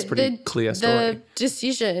about. It's a pretty clear story. The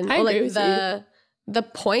decision, I or agree like with the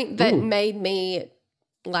point that made me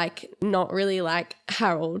like not really like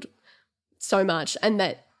Harold so much and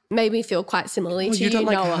that made me feel quite similarly to you don't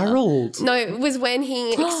like Noah. Harold. No, it was when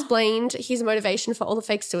he explained his motivation for all the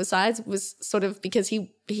fake suicides was sort of because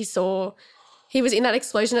he saw he was in that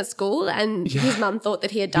explosion at school and his mum thought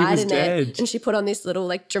that he had died was in dead. it, and she put on this little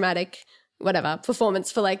like dramatic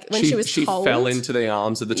performance for like when she was told. She fell into the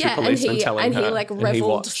arms of the two policemen telling her. And he like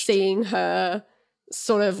reveled seeing her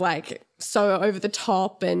sort of like so over the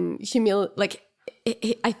top and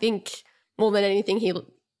I think more than anything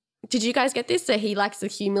did you guys get this? So he likes the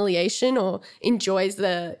humiliation or enjoys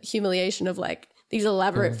the humiliation of like these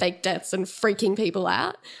elaborate fake deaths and freaking people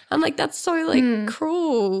out. I'm like, that's so like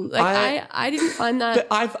cruel. Like I didn't find that. But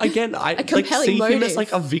I compelling see motive. him as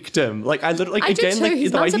like a victim. Like I literally, I do again, too. like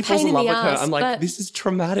His the way mum's a he falls pain in in love the with her, ass, I'm like, but this is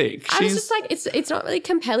traumatic. I was just like, it's not really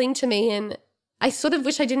compelling to me, and I sort of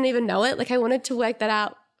wish I didn't even know it. Like I wanted to work that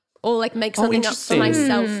out or like make something up for interesting.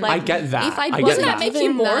 myself. Like I get that. If I I get wasn't that. Doesn't that make you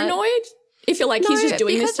given more that- annoyed? If you're like, he's No, just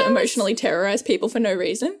doing this because to I was- emotionally terrorize people for no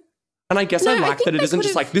reason. And I guess No, I I like think that it they isn't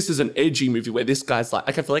just could've- like, this is an edgy movie where this guy's like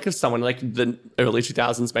I feel like if someone like the early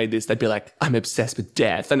 2000s made this, they'd be like, I'm obsessed with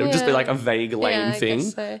death. And it would just be Yeah. like a vague, lame Yeah, I thing.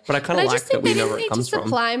 guess so. But I kind of I like just think that we they know didn't where it need comes to from.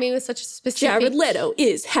 supply me with such a specific. Jared Leto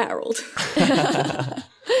is Harold.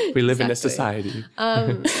 We live in a Exactly. society.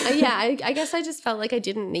 Yeah, I guess I just felt like I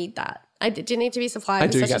didn't need that. I didn't need to be supplied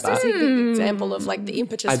with do such a get that. specific example of like the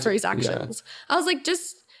impetus for his yeah. actions. I was like,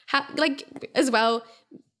 just like as well.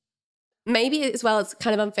 Maybe as well, it's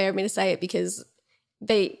kind of unfair of me to say it because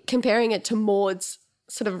they comparing it to Maud's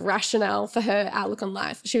sort of rationale for her outlook on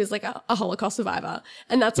life. She was like a Holocaust survivor,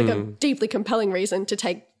 and that's like a deeply compelling reason to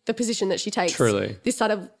take the position that she takes. Truly. This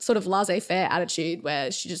sort of laissez-faire attitude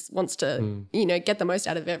where she just wants to, get the most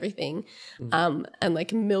out of everything, and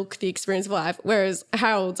like milk the experience of life. Whereas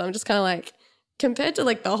Harold's, I'm just kind of like, compared to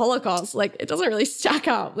like the Holocaust, like it doesn't really stack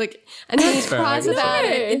up. Like, and he fair, I cries guess. about No.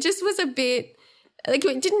 it. It just was a bit. Like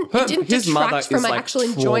it didn't His mother detract from is, my like, actual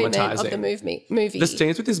enjoyment of the traumatizing. movie. The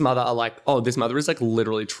scenes with his mother are like, oh, this mother is like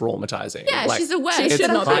literally traumatizing. Yeah, like, she's the worst. It's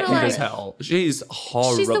should not be heightened alive. as hell. She's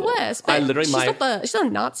horrible. She's the worst. I But literally she's not a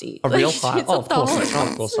Nazi. A real Like, highlight. she's Oh, not of the course Holocaust. not.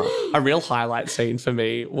 Of course not. A real highlight scene for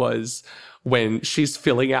me was when she's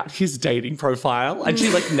filling out his dating profile and she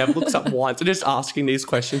like never looks up once and just asking these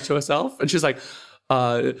questions to herself. And she's like,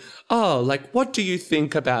 what do you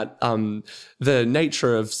think about the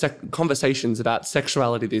nature of conversations about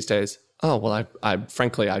sexuality these days? Oh, well, I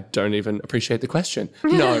frankly, I don't even appreciate the question.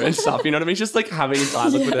 No, and stuff. You know what I mean? Just like having a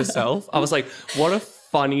dialogue with herself. I was like, what a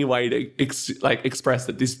funny way to express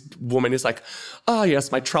that this woman is like, oh,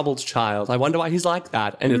 yes, my troubled child. I wonder why he's like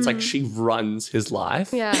that. And it's like she runs his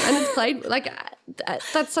life. Yeah, and it's played like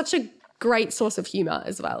that's such a great source of humor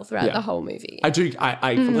as well throughout Yeah. the whole movie. I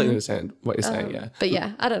completely understand what you're saying, yeah. But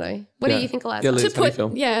yeah, I don't know. What do Yeah. you think, Eliza? Yeah, Liz, to how do you put feel?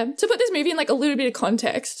 to put this movie in like a little bit of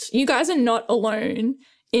context, you guys are not alone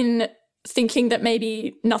in thinking that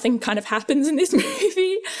maybe nothing kind of happens in this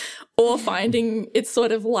movie or finding its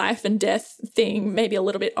sort of life and death thing maybe a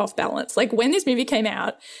little bit off balance. Like when this movie came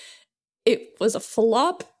out, it was a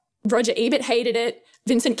flop. Roger Ebert hated it.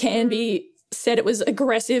 Vincent Canby said it was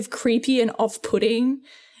aggressive, creepy, and off-putting.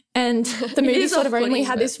 And the movie is sort of only off-putting,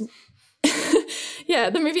 had this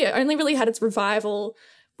the movie only really had its revival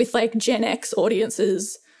with like Gen X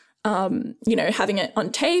audiences, having it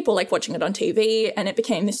on tape or like watching it on TV, and it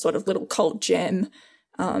became this sort of little cult gem,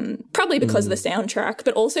 probably because of the soundtrack,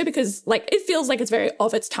 but also because like it feels like it's very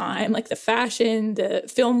of its time, like the fashion, the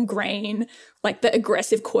film grain, like the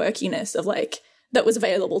aggressive quirkiness of like that was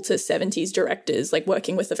available to 70s directors, like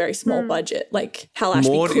working with a very small budget, like Hal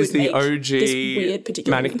Ashby Maud could is the make OG this weird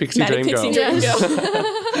particular Manic Pixie Dream Girl. Dream Girl.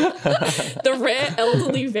 The rare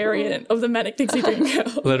elderly variant of the Manic Pixie Dream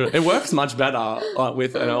Girl. Literally. It works much better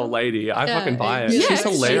with an old lady. I fucking buy it. Yeah, She's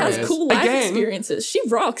hilarious. She has cool life experiences. She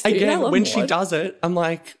rocks, dude. I Again, love when she Maud. does it, I'm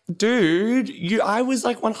like, dude, I was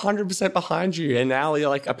like 100% behind you. And now you're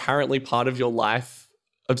like apparently part of your life.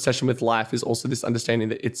 Obsession with life is also this understanding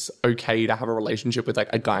that it's okay to have a relationship with like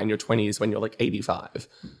a guy in your 20s when you're like 85.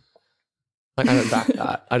 Like, I don't back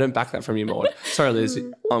that. I don't back that from you, Maud. Sorry, Liz,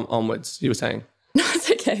 onwards, you were saying. No, it's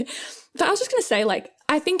okay. But I was just going to say, like,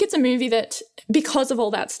 I think it's a movie that, because of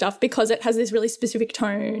all that stuff, because it has this really specific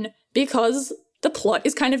tone, because the plot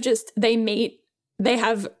is kind of just they meet, they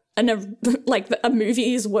have a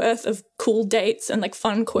movie's worth of cool dates and like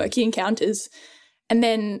fun, quirky encounters, and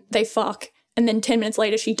then they fuck, and then 10 minutes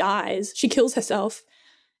later she dies, she kills herself,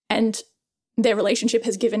 and their relationship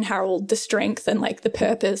has given Harold the strength and like the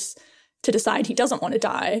purpose to decide he doesn't want to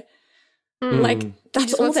die. Like, He that's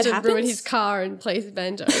just all wants that to happens. ruin his car and play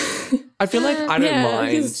banjo. I feel like I don't Yeah,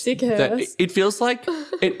 mind his sick that ass. it feels like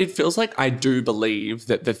it feels like I do believe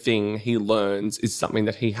that the thing he learns is something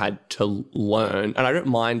that he had to learn, and I don't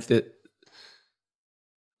mind that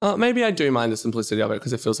Maybe I do mind the simplicity of it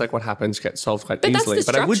because it feels like what happens gets solved quite But easily. that's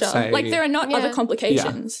the structure. But I would say, like, there are not other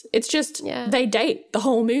complications. It's just they date the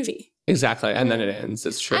whole movie. Exactly, and then it ends.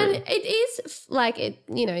 It's true. And it is like it,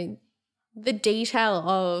 you know, the detail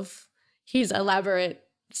of his elaborate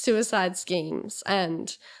suicide schemes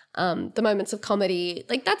and the moments of comedy,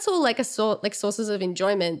 like that's all like sources of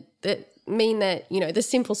enjoyment that mean that, you know, the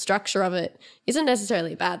simple structure of it isn't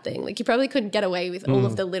necessarily a bad thing. Like you probably couldn't get away with all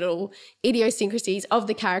of the little idiosyncrasies of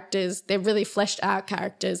the characters. They're really fleshed out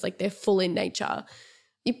characters, like they're full in nature.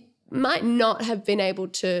 You might not have been able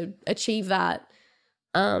to achieve that,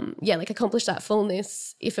 like accomplish that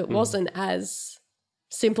fullness if it wasn't as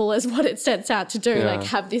simple as what it sets out to do, like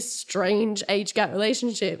have this strange age gap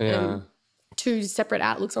relationship and two separate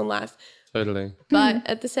outlooks on life. Totally. But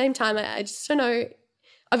at the same time, I just don't know.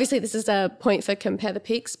 Obviously, this is a point for compare the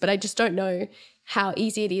pics, but I just don't know how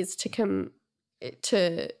easy it is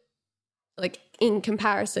to like in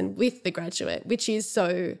comparison with The Graduate, which is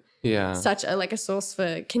such a source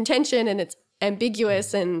for contention, and it's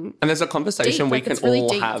ambiguous and there's a conversation deep, we like, can it's really all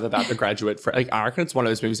deep. have about The Graduate. For like, I reckon it's one of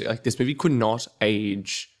those movies that, like, this movie could not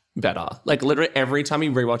age better. Like literally every time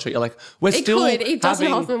you rewatch it, you're like,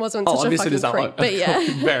 Dustin Hoffman wasn't such a obviously fucking there's creep, but yeah.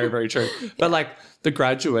 very, very true. But like The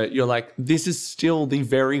Graduate, you're like, this is still the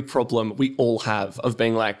very problem we all have of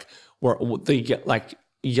being like, like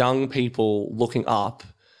young people looking up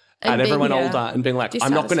at everyone older and being like,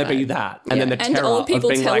 I'm not going to be that. And then the terror old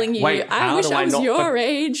people of being telling like, you, wait, I wish I was your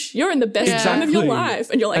age. You're in the best time of your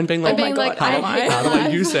life. And you're like, and being like, oh my God, how am I? How do I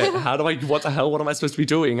use it? What the hell, what am I supposed to be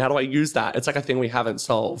doing? How do I use that? It's like a thing we haven't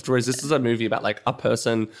solved. Whereas this is a movie about like a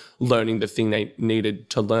person learning the thing they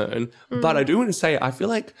needed to learn. But I do want to say, I feel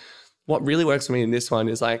like what really works for me in this one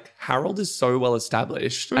is like Harold is so well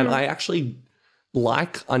established. And I actually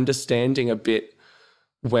like understanding a bit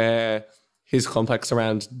where his complex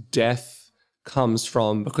around death comes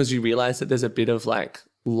from, because you realize that there's a bit of like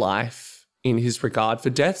life in his regard for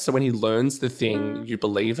death. So when he learns the thing, you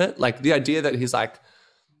believe it. Like the idea that he's like,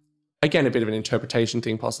 again, a bit of an interpretation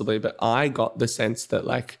thing possibly, but I got the sense that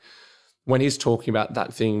like when he's talking about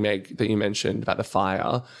that thing, Meg, that you mentioned about the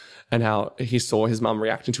fire and how he saw his mum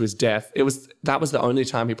reacting to his death, that was the only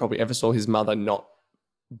time he probably ever saw his mother not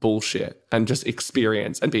bullshit and just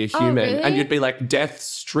experience and be a human. Really? And you'd be like, death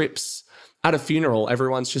strips. At a funeral,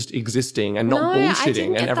 everyone's just existing and not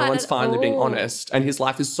bullshitting, and everyone's finally being honest. And his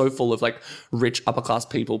life is so full of like rich upper class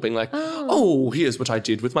people being like, oh, here's what I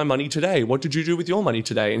did with my money today. What did you do with your money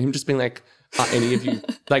today? And him just being like, are any of you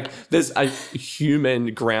like? There's a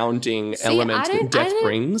human grounding element that death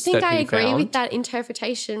brings. I that think I he agree found. with that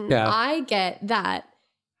interpretation. Yeah. I get that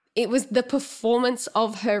it was the performance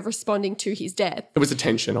of her responding to his death. It was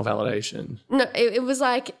attention or validation. No, it was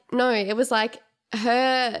like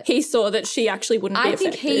her. He saw that she actually wouldn't be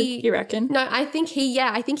affected, you reckon? No, I think he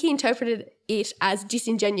interpreted it as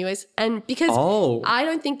disingenuous, and because I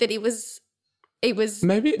don't think that it was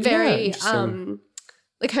Maybe very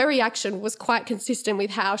like her reaction was quite consistent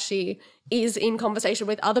with how she is in conversation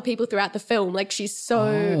with other people throughout the film. Like she's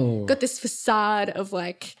so got this facade of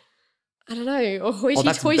like, I don't know, or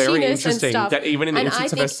hoishiness and stuff. That even in the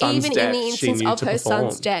instance of her son's death, she knew to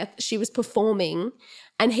perform. She was performing,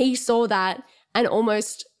 and he saw that and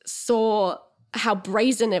almost saw how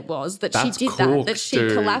brazen it was that she did that she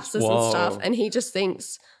collapses and stuff, and he just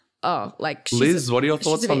thinks, oh, like Liz, what are your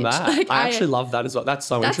thoughts on that? Like, I actually love that as well. That's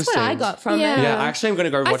so interesting. That's what I got from it. Yeah, I actually am going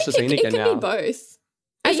to go watch the scene again now. It can be both.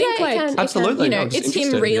 I think like absolutely, you know, it's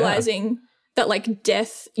him realizing that like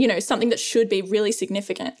death, you know, something that should be really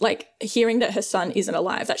significant, like hearing that her son isn't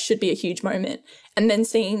alive, that should be a huge moment. And then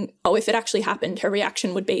seeing, oh, if it actually happened, her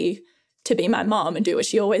reaction would be to be my mom and do what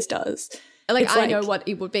she always does. Like I know what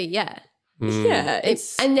it would be, yeah. Yeah,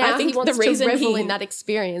 and now I think he wants the reason to revel in that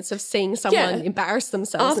experience of seeing someone embarrass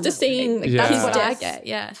themselves after seeing that's what I get.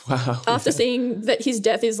 Yeah. Wow. After seeing that his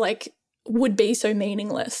death is like would be so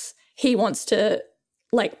meaningless, he wants to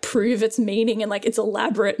like prove its meaning and like its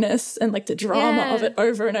elaborateness and like the drama of it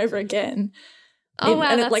over and over again.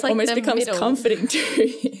 And it like almost becomes comforting to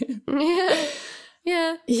him.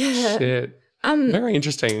 Yeah. Shit. Very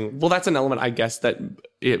interesting. Well, that's an element, I guess, that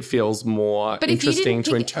it feels more interesting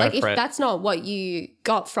to interpret. Like, if that's not what you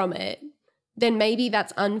got from it, then maybe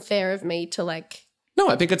that's unfair of me to like. No,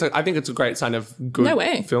 I think it's a great sign of good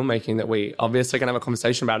filmmaking that we obviously can have a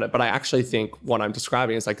conversation about it. But I actually think what I'm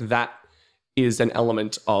describing is like that is an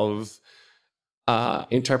element of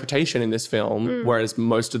interpretation in this film, whereas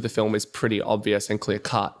most of the film is pretty obvious and clear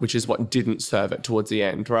cut, which is what didn't serve it towards the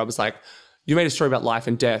end, where I was like, you made a story about life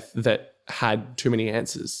and death that had too many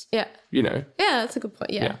answers. Yeah. You know? Yeah, that's a good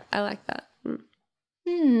point. Yeah. I like that.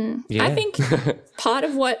 I think part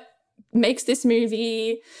of what makes this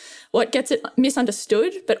movie, what gets it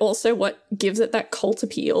misunderstood, but also what gives it that cult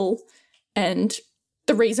appeal, and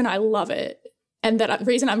the reason I love it, and the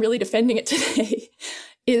reason I'm really defending it today,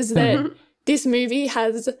 is that this movie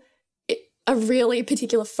has a really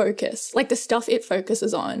particular focus. Like the stuff it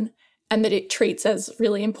focuses on and that it treats as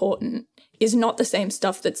really important is not the same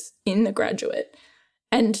stuff that's in The Graduate.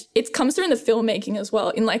 And it comes through in the filmmaking as well,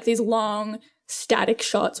 in like these long static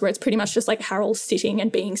shots where it's pretty much just like Harold sitting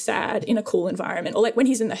and being sad in a cool environment, or like when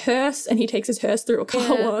he's in the hearse and he takes his hearse through a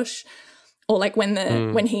car wash, or like when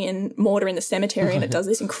he and Maud are in the cemetery and it does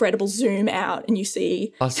this incredible zoom out and you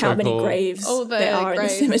see how many graves there are in the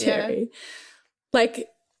cemetery. Yeah. Like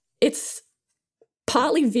it's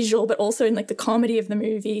partly visual, but also in like the comedy of the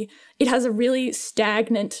movie, it has a really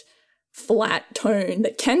stagnant, flat tone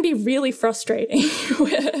that can be really frustrating.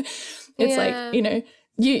 Where it's like, you know,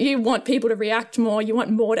 you want people to react more, you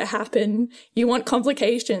want more to happen, you want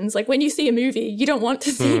complications. Like when you see a movie, you don't want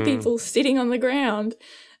to see people sitting on the ground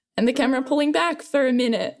and the camera pulling back for a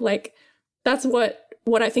minute. Like that's what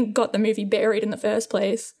I think got the movie buried in the first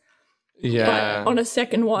place. Yeah. But on a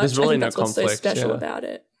second watch, there's really I think that's what's so special about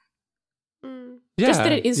it. Yeah, just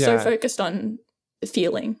that it is so focused on the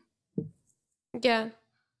feeling. Yeah.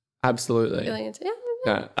 Absolutely. Brilliant.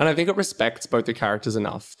 Yeah. And I think it respects both the characters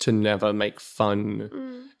enough to never make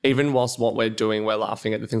fun. Even whilst what we're doing, we're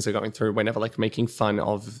laughing at the things they're going through, we're never like making fun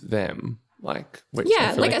of them. Like, which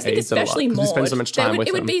I think especially Maud. We spend so much time with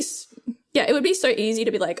them. It would be so easy to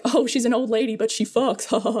be like, oh, she's an old lady, but she fucks.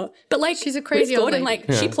 But like, she's a crazy Ruth old Gordon, lady.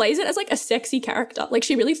 like, she plays it as like a sexy character. Like,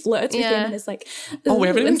 she really flirts with him and is like, oh, we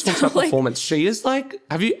haven't even and talked stuff, about performance. She is like,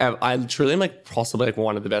 have you ever? I truly am like possibly like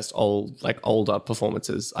one of the best older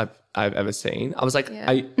performances I've ever seen. I was like,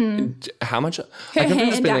 how much? I can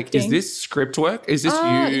just be like, is this script work? Is this you?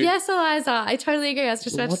 Yes, Eliza. I totally agree. I was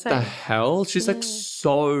just about to say. What the hell? She's like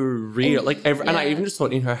so real. Like, and I even just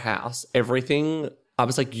thought in her house, everything. I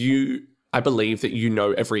was like, I believe that you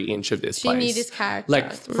know every inch of this place. She knew this character.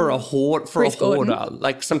 Like for a hoarder,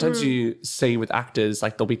 like sometimes you see with actors,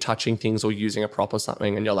 like they'll be touching things or using a prop or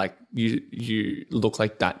something and you're like, you look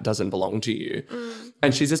like that doesn't belong to you.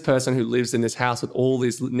 And she's this person who lives in this house with all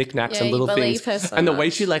these knickknacks and little things. And the way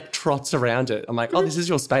she like trots around it, I'm like, oh, this is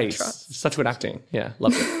your space. Such good acting. Yeah,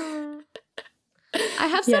 love it. I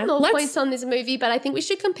have some more points on this movie, but I think we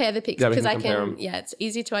should compare the picks because it's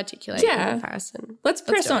easy to articulate in comparison. Let's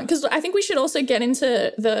press on because I think we should also get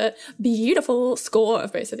into the beautiful score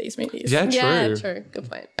of both of these movies. Yeah, true. Yeah, true. Good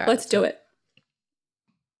point. All right, let's do it.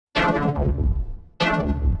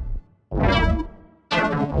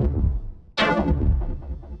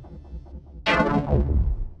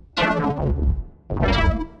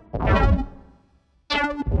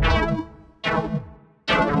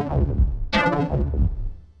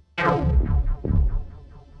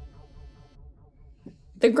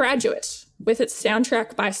 The Graduate, with its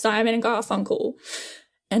soundtrack by Simon and Garfunkel,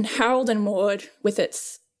 and Harold and Maude with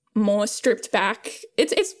its more stripped back.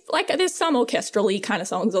 It's like there's some orchestral-y kind of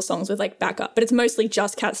songs or songs with like backup, but it's mostly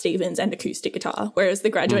just Cat Stevens and acoustic guitar, whereas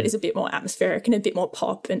The Graduate is a bit more atmospheric and a bit more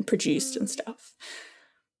pop and produced and stuff.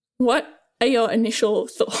 What are your initial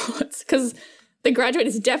thoughts? Because The Graduate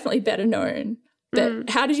is definitely better known,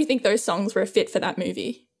 but how did you think those songs were a fit for that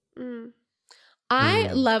movie?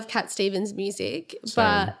 I love Cat Stevens' music,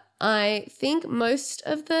 but I think most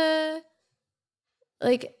of the,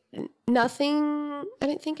 like, I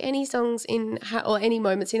don't think any songs or any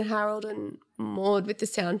moments in Harold and Maude with the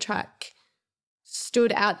soundtrack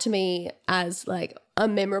stood out to me as, like, a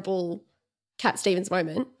memorable Cat Stevens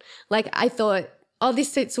moment. Like, I thought, oh,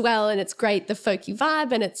 this suits well and it's great, the folky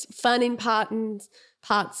vibe, and it's fun in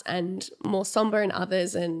parts and more somber in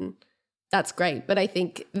others, and that's great. But I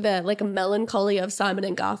think the like melancholy of Simon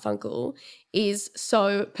and Garfunkel is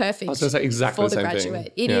so perfect. I was going to say exactly for the The same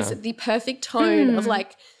Graduate. thing. It is the perfect tone of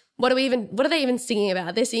like, what are they even singing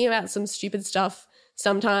about? They're singing about some stupid stuff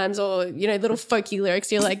sometimes, or, you know, little folky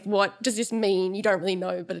lyrics. You're like, what does this mean? You don't really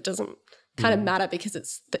know, but it doesn't kind of matter because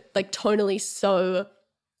it's like tonally so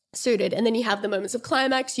suited. And then you have the moments of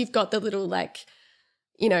climax. You've got the little like,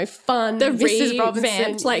 you know, fun the Mrs.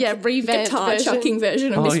 Robinson, revamped guitar chucking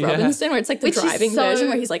version of Miss Robinson, where it's like the driving version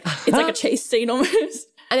where he's like, it's like a chase scene almost.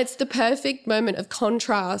 And it's the perfect moment of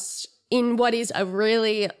contrast in what is a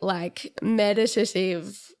really like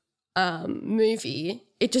meditative movie.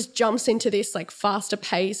 It just jumps into this like faster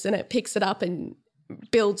pace and it picks it up and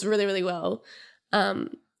builds really, really well.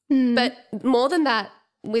 But more than that,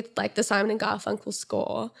 with like the Simon and Garfunkel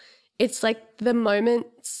score, it's like the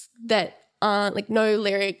moments that aren't like no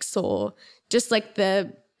lyrics or just like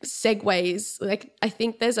the segues. Like I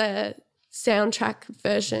think there's a soundtrack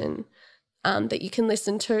version that you can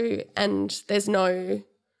listen to, and there's no,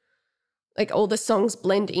 like, all the songs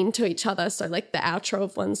blend into each other. So, like, the outro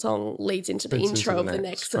of one song leads into the intro of the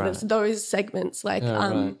next. So there's those segments, like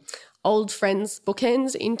old friends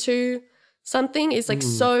bookends into something is like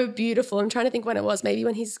so beautiful. I'm trying to think when it was. Maybe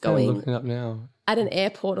when he's going looking up now at an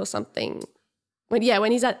airport or something. When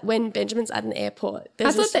Benjamin's at an airport.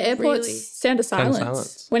 I thought the airport's Sound of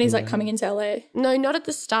Silence when he's like coming into LA. No, not at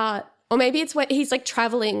the start. Or maybe it's when he's like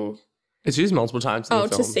traveling. It's used multiple times in the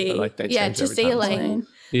film. To see. Like, they Yeah, change to every see time. Elaine.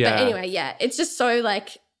 Yeah. But anyway, yeah, it's just so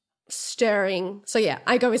like stirring. So yeah,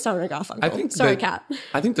 I go with Simon and Garfunkel. I think Sorry, Kat.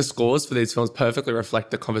 I think the scores for these films perfectly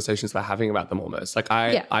reflect the conversations we're having about them almost. Like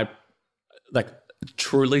I like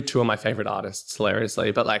truly two of my favorite artists,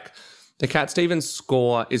 hilariously, but like the Cat Stevens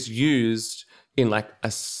score is used in like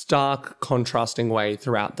a stark contrasting way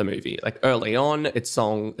throughout the movie. Like early on, it's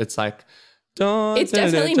like It's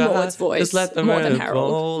definitely Maud's voice just let the more than minute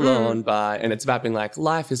Harold. roll on by, and it's about being like,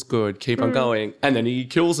 life is good, keep on going, and then he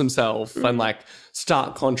kills himself, and like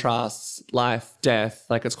stark contrasts, life, death.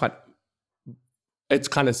 Like it's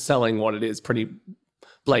kind of selling what it is pretty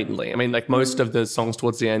blatantly. I mean, like most of the songs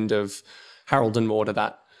towards the end of Harold and Maude are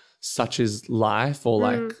that such is life, or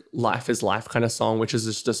like life is life kind of song, which is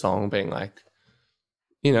just a song being like,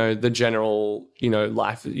 you know, the general, you know,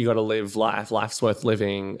 life, you got to live life, life's worth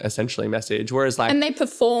living, essentially message. Whereas like... And they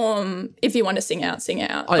perform, if you want to sing out, sing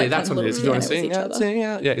out. Oh, yeah, like, that's what it is. If you want to sing out, sing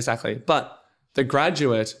out. Yeah, exactly. But The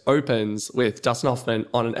Graduate opens with Dustin Hoffman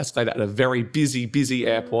on an escalator at a very busy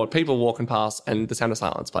airport, people walking past, and The Sound of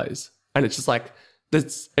Silence plays. And it's just like, it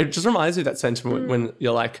just reminds me of that sentiment when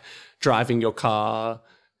you're like driving your car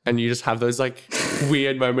and you just have those like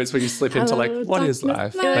weird moments where you slip into like, what is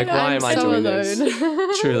life? Like, why am I doing this?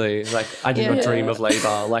 Truly, like, I did not dream of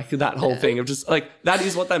labor. Like that whole thing of just like, that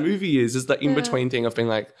is what that movie is the in-between thing of being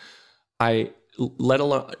like,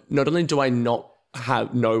 not only do I not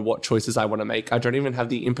know what choices I want to make, I don't even have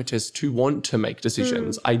the impetus to want to make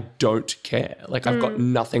decisions. I don't care. Like I've got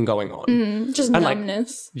nothing going on. Just and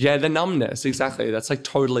numbness. Like, yeah, the numbness, exactly. That's like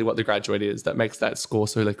totally what The Graduate is. That makes that score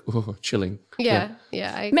so like, oh, chilling. Yeah.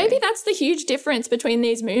 I agree. Maybe that's the huge difference between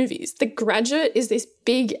these movies. The Graduate is this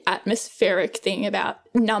big atmospheric thing about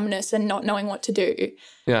numbness and not knowing what to do.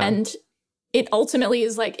 Yeah. And it ultimately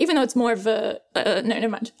is like, even though it's more of a, no, never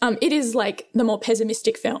mind. It is like the more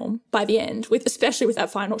pessimistic film by the end, especially with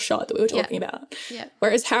that final shot that we were talking about. Yeah.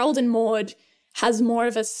 Whereas Harold and Maude has more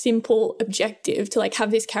of a simple objective to like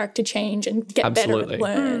have this character change and get better and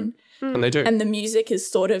learn. And they do. And the music is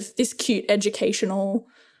sort of this cute educational,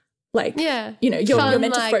 like, you know, you're Fun,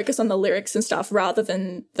 meant like, to focus on the lyrics and stuff rather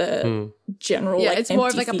than the general, like, it's more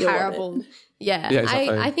of like a empty feel of it. parable. Yeah,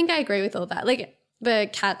 exactly. I think I agree with all that. Like the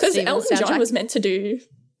Cat Because Stevens Elton soundtrack. John was meant to do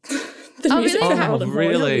the music really? for Harold and Maude.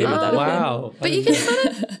 really? How weird would that have been? Wow. But you can sort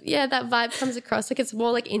of, that vibe comes across. Like it's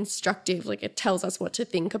more like instructive. Like it tells us what to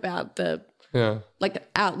think about the like the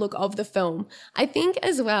outlook of the film. I think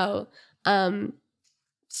as well,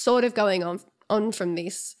 sort of going on from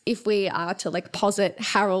this, if we are to like posit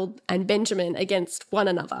Harold and Benjamin against one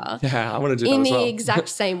another. Yeah, I want to do that in as well. the exact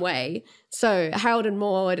same way. So Harold and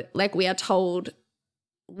Maude, like we are told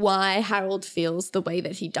why Harold feels the way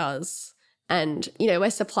that he does. And, you know, we're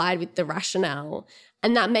supplied with the rationale.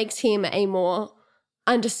 And that makes him a more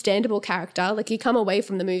understandable character. Like you come away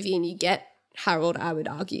from the movie and you get Harold, I would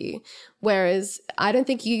argue. Whereas I don't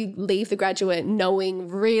think you leave The Graduate knowing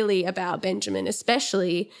really about Benjamin,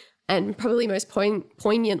 especially and probably most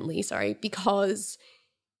poignantly, because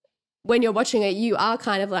when you're watching it, you are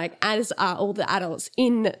kind of like, as are all the adults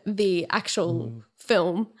in the actual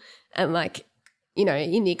film and like, you know,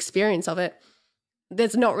 in the experience of it,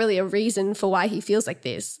 there's not really a reason for why he feels like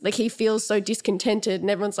this. Like he feels so discontented and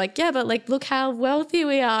everyone's like, yeah, but like, look how wealthy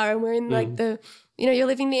we are. And we're in like the, you know, you're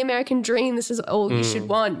living the American dream. This is all you should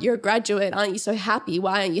want. You're a graduate. Aren't you so happy?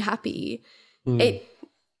 Why aren't you happy?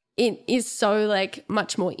 It is so like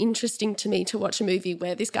much more interesting to me to watch a movie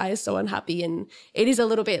where this guy is so unhappy and it is a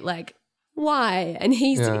little bit like, why? And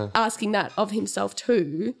he's asking that of himself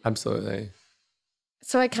too. Absolutely.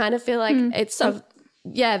 So I kind of feel like it's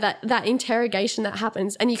that interrogation that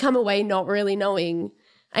happens and you come away not really knowing.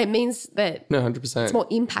 It means that 100%. it's more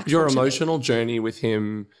impactful. Your to me. emotional journey with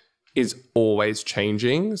him is always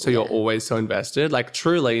changing. So you're always so invested. Like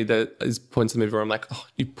truly there's points in the movie where I'm like, oh,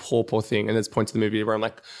 you poor thing. And there's points in the movie where I'm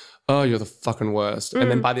like, oh, you're the fucking worst. And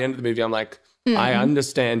then by the end of the movie, I'm like, I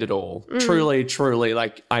understand it all. Truly,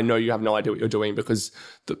 like I know you have no idea what you're doing because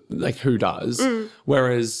like who does?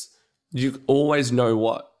 Whereas you always know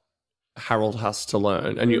what Harold has to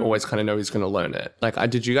learn and you always kind of know he's going to learn it. Like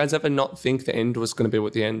did you guys ever not think the end was going to be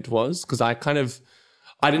what the end was? Because I kind of,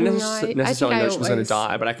 I didn't No, necessarily know she was going to always-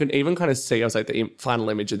 die, but I could even kind of see, I was like, the final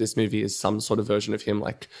image of this movie is some sort of version of him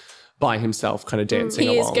like by himself kind of dancing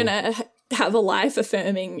He is along. going to have a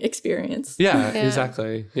life-affirming experience. Yeah,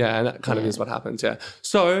 exactly. Yeah, and that kind of is what happens, yeah.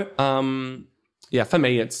 So, yeah, for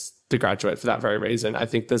me, it's The Graduate for that very reason. I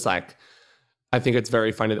think it's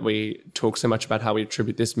very funny that we talk so much about how we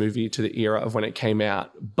attribute this movie to the era of when it came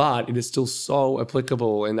out, but it is still so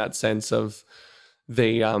applicable in that sense of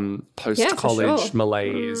the post-college sure.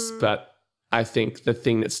 malaise. But I think the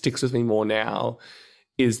thing that sticks with me more now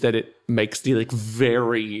is that it makes the like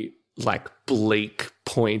very like bleak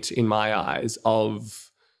point in my eyes of,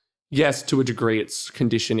 yes, to a degree it's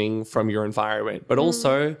conditioning from your environment, but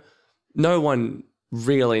also no one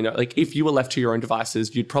really know. Like if you were left to your own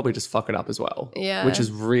devices, you'd probably just fuck it up as well. Yeah. Which is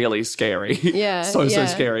really scary. Yeah, so yeah.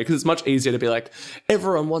 scary because it's much easier to be like,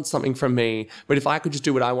 everyone wants something from me, but if I could just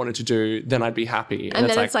do what I wanted to do, then I'd be happy. And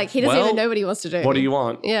then it's like, he doesn't well, even know what he wants to do. what do you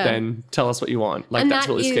want? Yeah. Then tell us what you want. Like And that's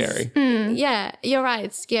that really is- scary. Yeah, you're right.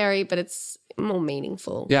 It's scary, but it's more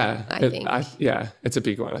meaningful. Yeah, I think. It's a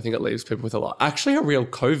big one. I think it leaves people with a lot. Actually, a real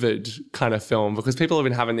COVID kind of film because people have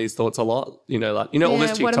been having these thoughts a lot. All these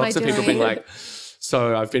Yeah, what am I TikToks of people doing? being like,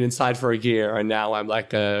 "So I've been inside for a year and now I'm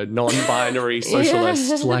like a non-binary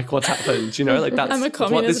socialist. Like, what's happened? Like that's I'm a what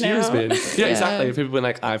communist this year's now. been. Yeah, exactly. People have been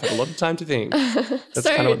like, I've had a lot of time to think. That's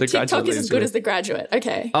So kind of what The Graduate TikTok is leaves as good with. as The Graduate.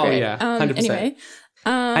 Okay. Oh, great. yeah, 100%. Anyway,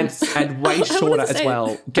 and way wanted shorter to as say-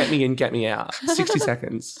 well. Get me in, get me out. 60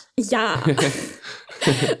 seconds. yeah.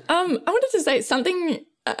 I wanted to say something.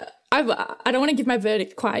 I don't want to give my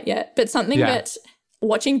verdict quite yet, but something Yeah. that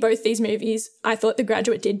watching both these movies, I thought The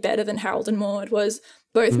Graduate did better than Harold and Maude was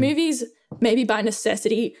both movies, maybe by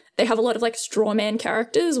necessity, they have a lot of like straw man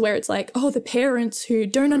characters where it's like, oh, the parents who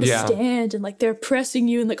don't understand and like they're oppressing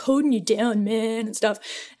you and like holding you down, man, and stuff.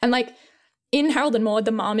 And like in Harold and Maude,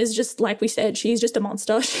 the mom is just, like we said, she's just a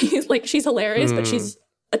monster. She's hilarious, but she's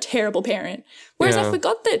a terrible parent. Whereas I Yeah.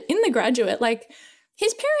 forgot that in The Graduate, like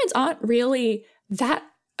his parents aren't really that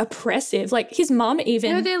oppressive. Like his mom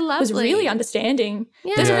even No, they're was lovely. really understanding.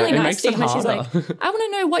 Yeah. There's a Yeah, really it nice makes it scene where she's like, harder. I want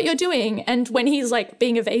to know what you're doing. And when he's like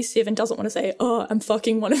being evasive and doesn't want to say, oh, I'm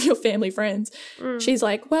fucking one of your family friends, she's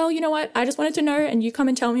like, well, you know what? I just wanted to know and you come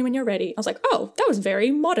and tell me when you're ready. I was like, oh, that was very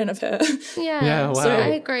modern of her. Yeah, Yeah, wow. So I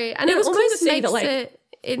agree, and It it, was cool to almost see makes that, like-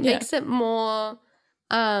 it makes it more,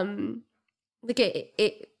 like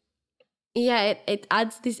it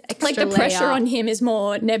adds this extra Like the pressure layer. on him is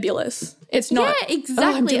more nebulous. It's not, Yeah, oh, I'm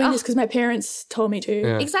exactly. doing Oh. this because my parents told me to.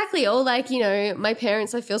 Yeah. Exactly, or like my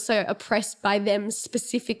parents, I feel so oppressed by them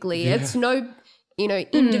specifically. It's no,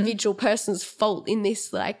 individual person's fault in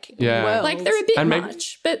this Yeah. world. Like they're a bit And maybe-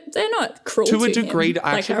 much, but they're not cruel To a him, degree,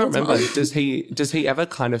 I like actually Harold's don't remember. mom. Does he ever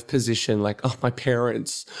kind of position like, oh, my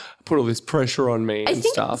parents put all this pressure on me I and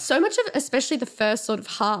think stuff? so much of, especially the first sort of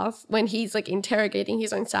half, when he's like interrogating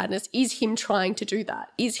his own sadness, is him trying to do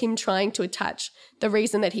that. Is him trying to attach the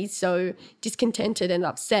reason that he's so discontented and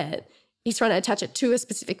upset. He's trying to attach it to a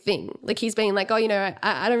specific thing. Like he's being like, oh,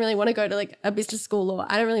 I don't really want to go to like a business school, or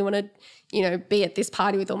I don't really want to, be at this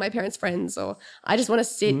party with all my parents' friends, or I just want to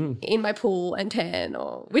sit in my pool and tan,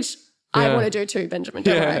 or which I Yeah. want to do too, Benjamin.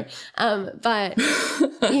 Don't Yeah. worry. But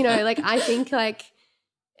like I think like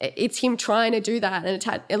it's him trying to do that and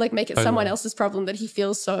attach, like make it someone else's problem that he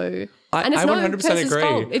feels so. And it's I no 100% person's agree.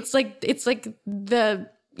 fault. It's like the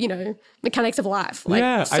mechanics of life. Like,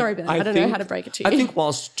 Yeah, sorry, but I don't know how to break it to you. I think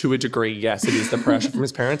whilst to a degree, yes, it is the pressure from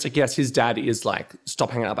his parents. Like, yes, his dad is like,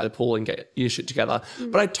 stop hanging out by the pool and get your shit together.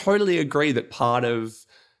 But I totally agree that part of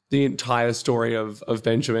the entire story of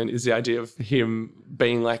Benjamin is the idea of him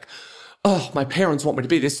being like, oh, my parents want me to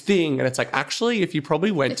be this thing. And it's like, actually, if you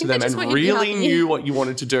probably went to think they them just and want you to be really happy. knew what you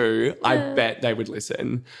wanted to do, I bet they would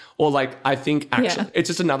listen. Or like, I think actually, it's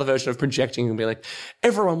just another version of projecting and being like,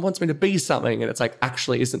 everyone wants me to be something. And it's like,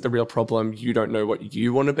 actually, isn't the real problem you don't know what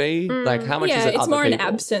you want to be? Like, how much is Yeah, it it's other more people? an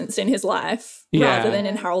absence in his life Yeah. rather than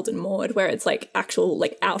in Harold and Maude, where it's like actual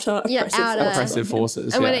like outer Yeah, oppressive outer. forces. Oppressive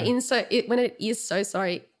forces. And yeah. when it is so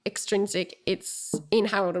extrinsic, it's in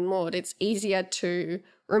Harold and Maude. It's easier to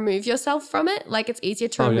remove yourself from it. Like it's easier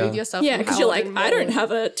to remove yourself. Yeah, from because you're Harold like, and I don't Maude.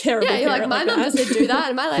 have a terrible Yeah, you're like, parent my mum that. doesn't do that,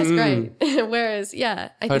 and my life's great. Whereas, I think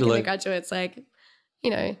in Totally. The Graduate's like,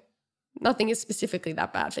 nothing is specifically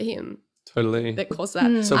that bad for him Totally. that caused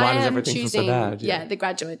that. So why I does am everything feel so choosing, bad? Yeah, The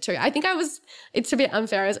Graduate too. I think it's a bit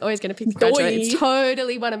unfair. I was always going to pick The Graduate. It's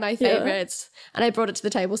totally one of my favorites. And I brought it to the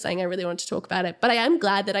table saying I really wanted to talk about it. But I am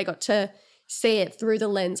glad that I got to see it through the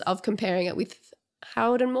lens of comparing it with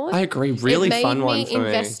Harold and Maude. I agree. Really it made fun me one for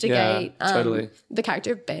investigate me. Yeah, totally. the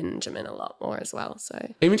character of Benjamin a lot more as well.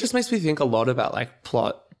 So Even just makes me think a lot about like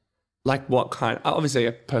plot like what kind, obviously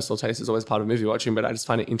a personal taste is always part of movie watching, but I just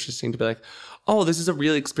find it interesting to be like, oh, this is a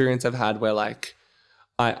real experience I've had where like,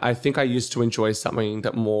 I think I used to enjoy something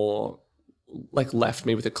that more like left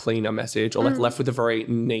me with a cleaner message or like left with a very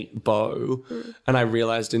neat bow. And I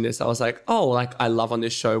realized in this, I was like, oh, like I love on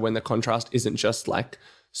this show when the contrast isn't just like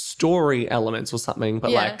story elements or something,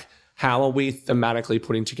 but like how are we thematically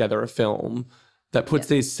putting together a film that puts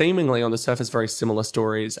these seemingly on the surface very similar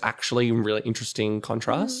stories actually in really interesting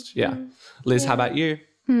contrast. Liz, how about you?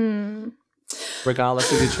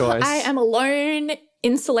 Regardless of your choice. I am alone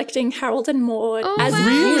in selecting Harold and Maude as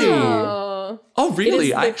really? usual. Oh,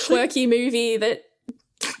 really? It is the quirky movie that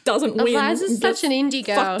doesn't win. Eliza's and such an indie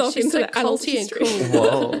girl. fucked off She's into so the adult culty and history.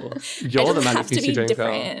 cool. Whoa. You're the have Manic to Pixie be Dream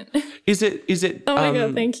different. Girl. Is it Oh my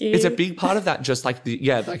God, thank you. Is a big part of that just like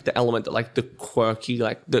like the element that like the quirky,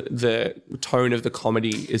 like the tone of the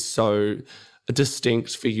comedy is so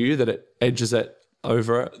distinct for you that it edges it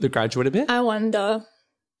over The Graduate a bit? I wonder.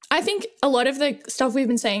 I think a lot of the stuff we've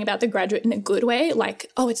been saying about The Graduate in a good way,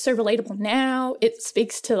 like, oh, it's so relatable now. It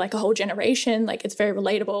speaks to like a whole generation. Like it's very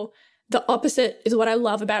relatable. The opposite is what I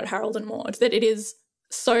love about Harold and Maude, that it is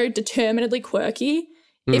so determinedly quirky.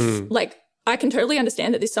 If like, I can totally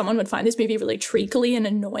understand that someone would find this movie really treacly and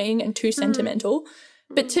annoying and too sentimental.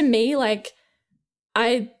 But to me, like,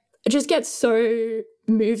 I just get so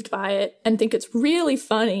moved by it and think it's really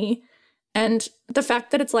funny. And the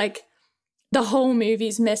fact that it's like the whole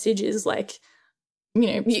movie's message is like,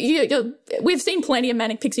 you know, we've seen plenty of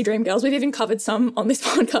Manic Pixie Dream Girls. We've even covered some on this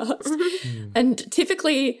podcast. And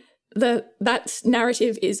typically that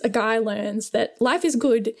narrative is a guy learns that life is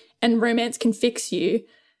good and romance can fix you.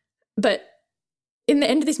 But in the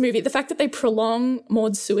end of this movie, the fact that they prolong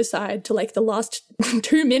Maude's suicide to like the last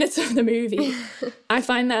 2 minutes of the movie, I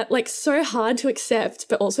find that like so hard to accept,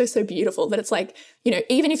 but also so beautiful that it's like, you know,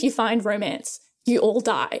 even if you find romance, you all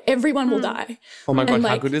die. Everyone will die. Oh my God, And,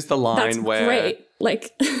 how like, good is the line that's where... great. Like...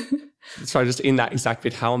 Sorry, just in that exact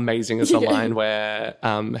bit, how amazing is the line where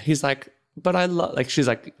he's like, but I love, like, she's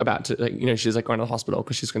like about to, like, you know, she's like going to the hospital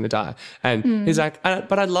because she's going to die. And he's like,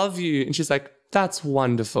 but I love you. And she's like, that's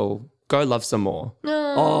wonderful. Go love some more.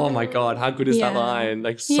 Oh my God, how good is that line?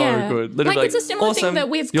 Like, so good. Literally, like, it's a similar awesome. thing that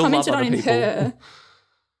we've You'll commented love on other in people. Her.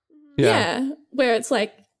 Yeah, where it's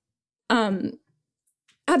like,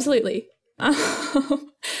 absolutely. I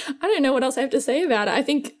don't know what else I have to say about it. I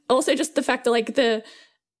think also just the fact that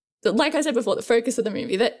like I said before, the focus of the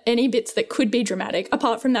movie, that any bits that could be dramatic,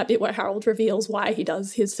 apart from that bit where Harold reveals why he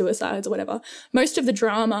does his suicides or whatever, most of the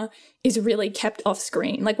drama is really kept off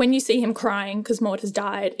screen. Like when you see him crying because Maude has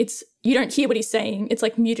died, you don't hear what he's saying. It's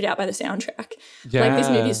like muted out by the soundtrack. Yeah. Like this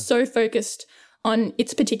movie is so focused on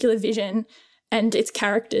its particular vision and its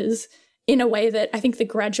characters in a way that I think The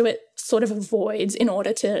Graduate sort of avoids in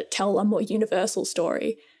order to tell a more universal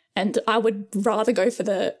story. And I would rather go for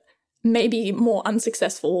the maybe more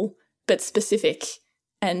unsuccessful but specific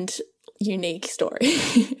and unique story.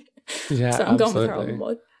 Yeah, so I'm going with absolutely. Harold and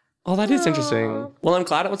Maude. Oh, that is interesting. Well, I'm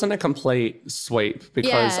glad it wasn't a complete sweep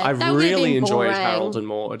because Yeah, I that would've really been enjoyed boring. Harold and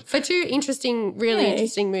Maude. For two really Yay.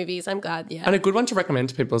 interesting movies, I'm glad, And a good one to recommend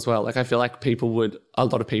to people as well. Like I feel like a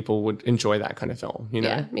lot of people would enjoy that kind of film, you know?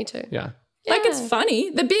 Yeah, me too. Yeah. Like it's funny.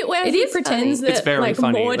 The bit where he is pretends funny. that It's very like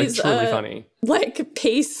funny, Maude like is truly funny. like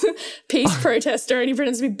peace protester and he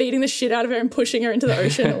pretends to be beating the shit out of her and pushing her into the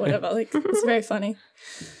ocean or whatever. Like it's very funny.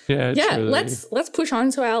 Yeah, Yeah, truly. let's push on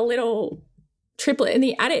to our little triplet in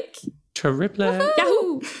the attic. Triplet.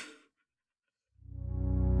 Yahoo!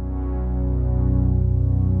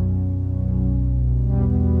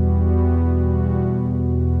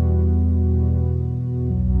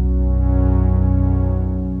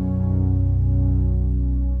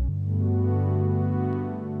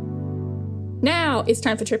 Now it's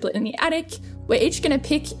time for Triplet in the Attic. We're each going to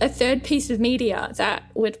pick a third piece of media that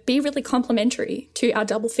would be really complementary to our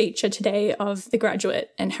double feature today of The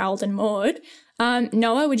Graduate and Harold and Maude.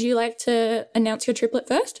 Noah, would you like to announce your triplet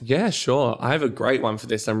first? Yeah, sure. I have a great one for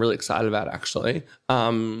this. I'm really excited about it, actually.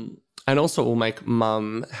 And also it will make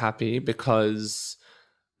Mum happy because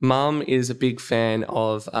Mum is a big fan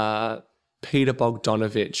of Peter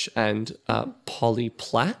Bogdanovich and Polly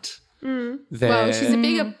Platt. Well, she's a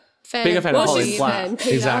bigger fan Bigger fan of of Polly Polly Platt. than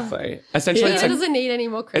Peter. Exactly. Essentially, Peter doesn't need any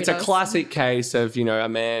more it's kudos. a classic case of, you know, a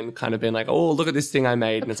man kind of being like, oh, look at this thing I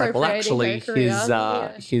made. And it's like, well, actually, Appropriating her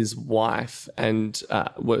career. his wife and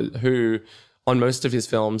who on most of his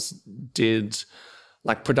films did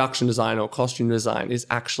like production design or costume design is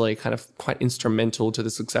actually kind of quite instrumental to the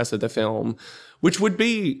success of the film, which would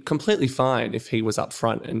be completely fine if he was up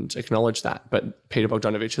front and acknowledged that. But Peter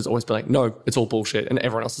Bogdanovich has always been like, no, it's all bullshit. And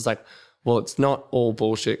everyone else is like, well, it's not all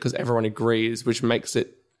bullshit because everyone agrees, which makes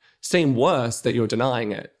it seem worse that you're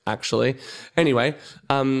denying it, actually. Anyway,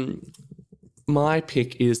 my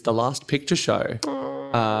pick is The Last Picture Show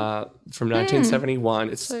from 1971.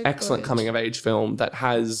 It's an excellent coming-of-age film that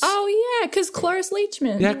has... Oh, yeah, because Cloris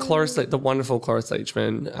Leachman. Yeah, the wonderful Cloris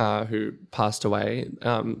Leachman, who passed away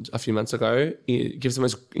a few months ago, gives the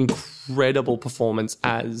most incredible performance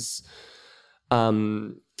as...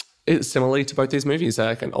 It's similarly to both these movies,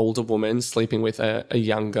 like an older woman sleeping with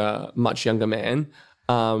a much younger man.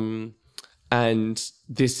 And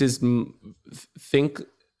this is,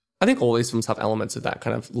 I think all these films have elements of that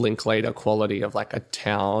kind of Linklater quality of like a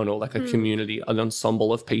town or like a community, an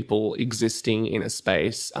ensemble of people existing in a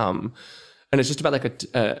space. And it's just about like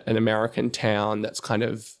an American town that's kind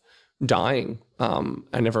of dying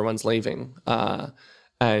and everyone's leaving.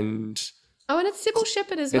 And it's Sybil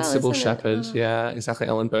Shepherd as well. It's Sybil isn't Shepherd, it? yeah, exactly.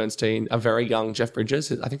 Ellen Bernstein, a very young Jeff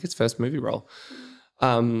Bridges. I think his first movie role.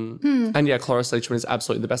 And yeah, Cloris Leachman is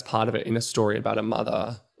absolutely the best part of it in a story about a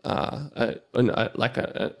mother, like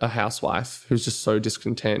a housewife who's just so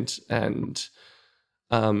discontent, and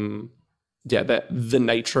the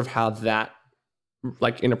nature of how that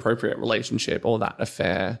like inappropriate relationship or that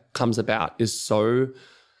affair comes about is so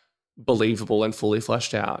believable and fully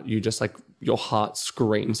fleshed out. You just like your heart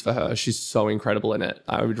screams for her. She's so incredible in it.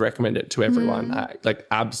 I would recommend it to everyone. I like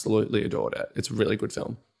absolutely adored it. It's a really good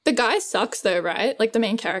film. The guy sucks though, right? Like the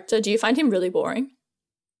main character. Do you find him really boring?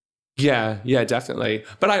 Yeah, definitely.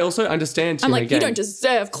 But I also understand too, I'm like, again, you don't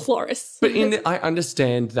deserve Cloris. But I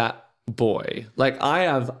understand that boy. Like I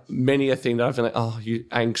have many a thing that I've been like, oh, you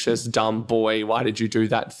anxious, dumb boy, why did you do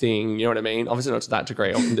that thing? You know what I mean? Obviously not to that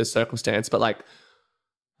degree or in this circumstance, but like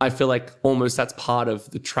I feel like almost that's part of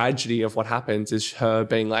the tragedy of what happens is her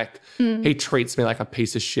being like, he treats me like a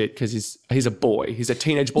piece of shit because he's a boy. He's a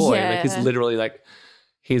teenage boy. Yeah. Like he's literally like,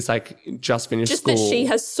 he's like just finished Just school. that she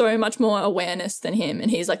has so much more awareness than him, and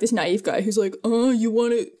he's like this naive guy who's like, oh, you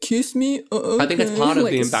want to kiss me? I think it's part of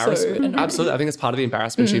like, the it's so embarrassment. annoying. Absolutely. I think it's part of the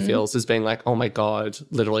embarrassment she feels is being like, oh my God,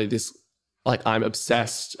 literally this, like I'm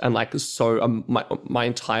obsessed and like so my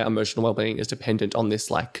entire emotional well-being is dependent on this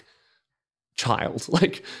like child.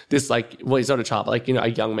 Like this like, well, he's not a child, but like, you know, a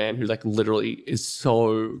young man who like literally is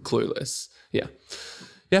so clueless. Yeah.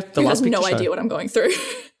 Yeah. Who has no idea what I'm going through.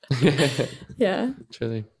 Yeah.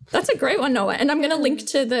 Truly. That's a great one, Noah. And I'm going to link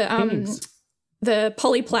to the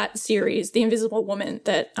Polly Platt series, The Invisible Woman,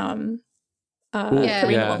 that Karina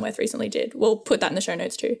Longworth recently did. We'll put that in the show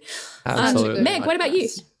notes too. Absolutely. Meg, what about you?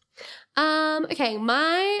 Okay,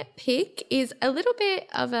 my pick is a little bit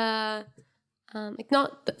of a like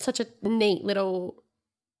not such a neat little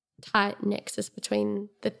tight nexus between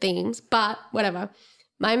the themes, but whatever.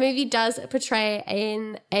 My movie does portray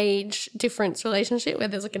an age difference relationship where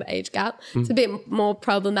there's like an age gap. It's a bit more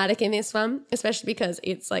problematic in this one, especially because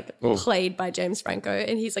it's like played by James Franco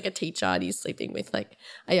and he's like a teacher and he's sleeping with like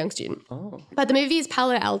a young student. But the movie is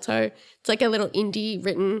Palo Alto. It's like a little indie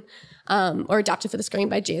written or adapted for the screen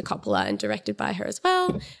by Gia Coppola and directed by her as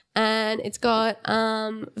well. And it's got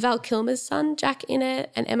Val Kilmer's son, Jack, in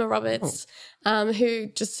it, and Emma Roberts, who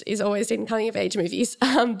just is always in coming-of-age movies.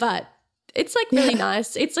 But it's like really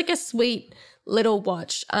nice. It's like a sweet little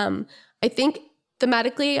watch. I think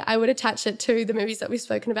thematically I would attach it to the movies that we've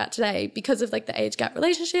spoken about today because of like the age gap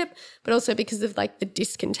relationship, but also because of like the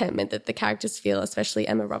discontentment that the characters feel, especially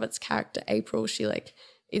Emma Roberts' character, April. She like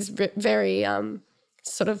is very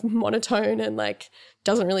sort of monotone and like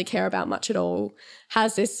doesn't really care about much at all,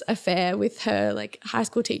 has this affair with her like high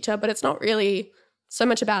school teacher, but it's not really so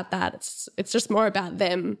much about that. It's just more about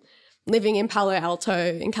them living in Palo Alto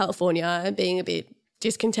in California and being a bit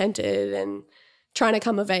discontented and trying to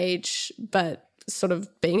come of age, but sort of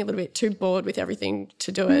being a little bit too bored with everything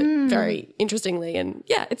to do it very interestingly. And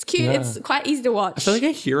yeah, it's cute. Yeah. It's quite easy to watch. I feel like I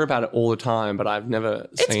hear about it all the time, but I've never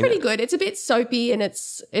seen it. It's pretty good. It's a bit soapy and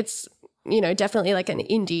it's you know, definitely like an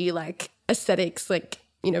indie like aesthetics, like,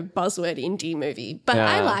 you know, buzzword indie movie. But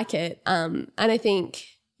I like it. And I think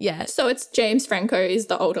so it's James Franco is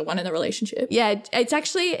the older one in the relationship. Yeah, it's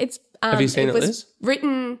actually have you seen it, Liz? Was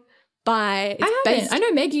written by I haven't. I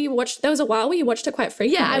know, Meg, you watched, there was a while where you watched it quite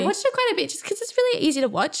frequently. Yeah, I watched it quite a bit just because it's really easy to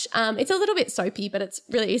watch. It's a little bit soapy, but it's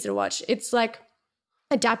really easy to watch. It's like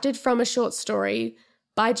adapted from a short story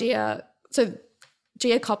by Gia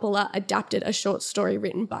Coppola adapted a short story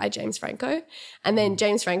written by James Franco, and then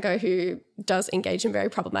James Franco, who does engage in very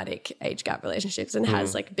problematic age gap relationships and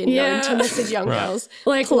has like been known to message young girls.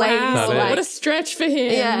 Like, wow, what a stretch for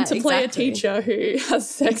him to play a teacher who has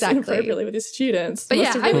sex inappropriately with his students. But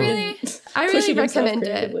yeah, I really recommend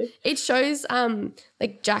it. It shows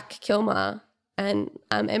like Jack Kilmer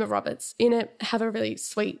and Emma Roberts in it have a really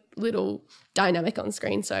sweet little dynamic on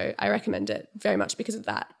screen. So I recommend it very much because of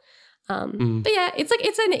that. But yeah,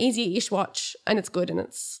 it's an easy-ish watch and it's good and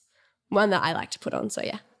it's one that I like to put on. So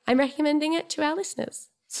yeah, I'm recommending it to our listeners.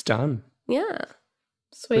 It's done. Yeah. Good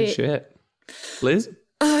Sweet. shit. Liz?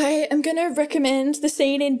 I am going to recommend the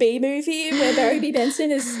scene in B Movie where Barry B.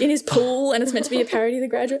 Benson is in his pool and it's meant to be a parody of The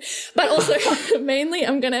Graduate. But also, mainly,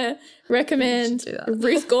 I'm going to recommend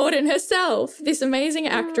Ruth Gordon herself, this amazing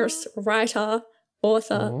actress, writer,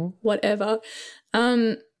 author, whatever.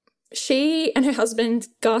 She and her husband,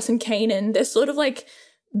 Garson Kanin, they're sort of like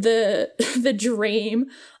the dream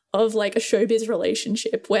of like a showbiz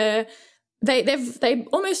relationship where they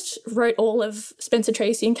almost wrote all of Spencer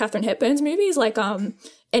Tracy and Katharine Hepburn's movies, like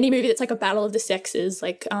any movie that's like a battle of the sexes,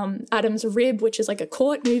 like Adam's Rib, which is like a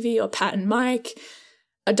court movie, or Pat and Mike,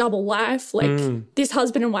 A Double Life, like this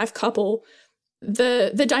husband and wife couple.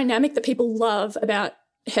 The dynamic that people love about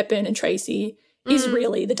Hepburn and Tracy is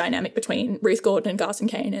really the dynamic between Ruth Gordon and Garson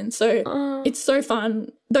Kanin. So it's so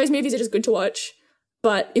fun. Those movies are just good to watch.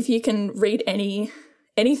 But if you can read anything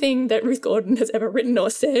that Ruth Gordon has ever written or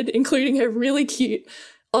said, including her really cute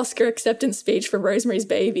Oscar acceptance speech for Rosemary's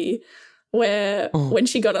Baby, where when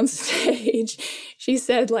she got on stage, she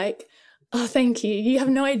said like, "Oh, thank you. You have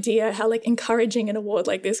no idea how like encouraging an award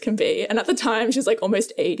like this can be." And at the time she was like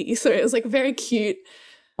almost 80. So it was like very cute,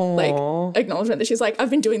 like acknowledgement that she's like, "I've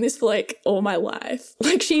been doing this for like all my life."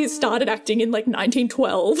 Like she started acting in like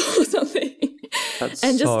 1912 or something. That's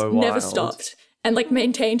and just so never wild. stopped. And like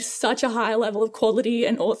maintained such a high level of quality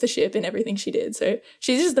and authorship in everything she did. So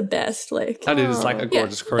she's just the best. Like That is like a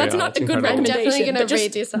gorgeous career. that's not It's a good incredible. recommendation. Definitely gonna but just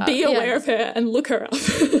read this up. be Yeah. aware of her and look her up.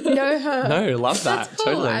 Know her. No, love that. That's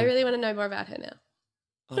cool. Totally. I really want to know more about her now.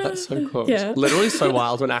 Oh, that's so cool. Yeah. Literally so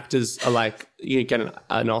wild when actors are like, you get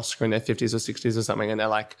an Oscar in their 50s or 60s or something, and they're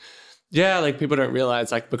like, yeah, like people don't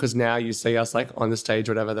realize, like, because now you see us like on the stage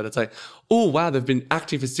or whatever, that it's like, oh, wow, they've been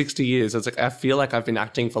acting for 60 years. It's like, I feel like I've been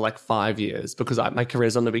acting for like 5 years because my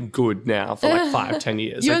career's only been good now for like 5-10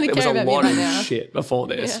 years. You Like, only there was care a about me lot right of now. shit before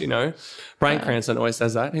this, you know? Brian Cranston always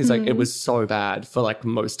says that. He's like, it was so bad for like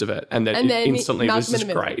most of it. And then, it instantly was Malcolm just in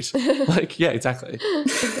the Middle. great. Like, yeah, exactly.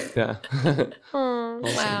 Yeah.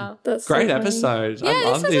 Wow. That's so Great funny. episode. Yeah, I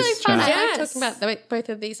love this was really fun. chat. I like Yes. talking about both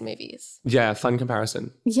of these movies. Yeah, fun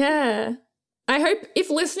comparison. Yeah. I hope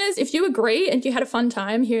if you agree and you had a fun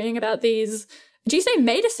time hearing about these, do you say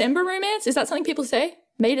May-December romance? Is that something people say?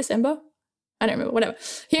 May-December? I don't remember, whatever.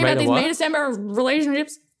 Hearing May about to these what? May-December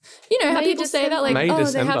relationships. You know how people say that, like,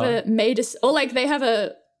 May-December. they have a May-December, or like they have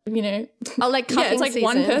a, you know, Oh, like yeah, cuffing it's like season.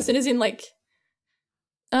 one person is in like,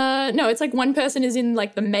 no, it's like one person is in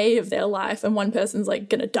like the May of their life and one person's like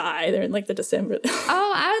gonna die. They're in like the December.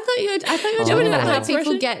 Oh, I thought you were Oh. talking about how Expression?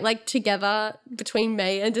 people get like together between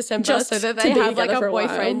May and December Just so that to they be have like together a for a while.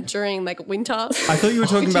 boyfriend during like winter. I thought you were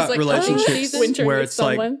talking Which is about like, relationships season. Wintering where with it's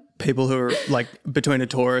like someone. people who are like between a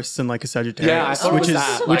Taurus and like a Sagittarius, Yeah, I thought it which was is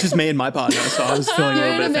that, which like- is me and my partner. So I was feeling a You're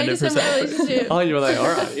little in bit a May offended for a December second. relationship. Oh, you were like, all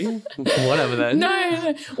right, whatever then.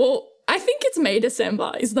 No. Well, I think it's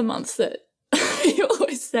May-December is the months that you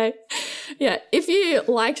always say. Yeah, if you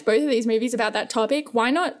liked both of these movies about that topic, why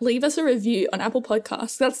not leave us a review on Apple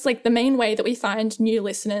Podcasts? That's like the main way that we find new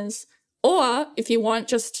listeners. Or if you want,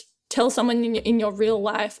 just tell someone in your real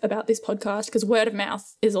life about this podcast, because word of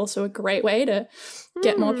mouth is also a great way to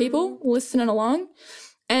get more people listening along.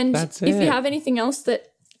 And That's if it. you have anything else to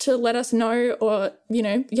let us know, or, you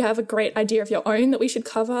know, you have a great idea of your own that we should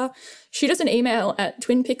cover, shoot us an email at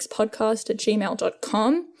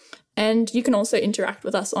twinpixpodcast@gmail.com. And you can also interact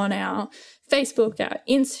with us on our Facebook, our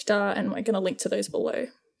Insta, and we're going to link to those below.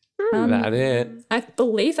 That it. I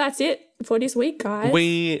believe that's it for this week, guys.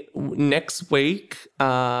 Next week,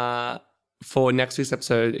 for next week's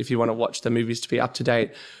episode, if you want to watch the movies to be up to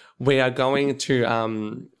date, we are going to,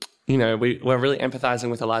 we're really empathizing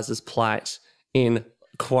with Eliza's plight in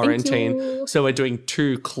quarantine. you. So we're doing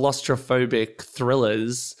 2 claustrophobic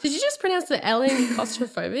thrillers. Did you just pronounce the L in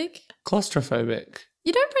claustrophobic? Claustrophobic.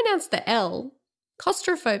 You don't pronounce the L.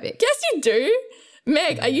 Claustrophobic. Yes, you do.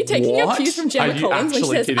 Meg, are you taking your What? cues from Are Gemma you Collins when she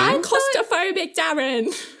actually says, kidding? I'm claustrophobic, Darren?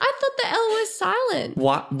 I thought the L was silent.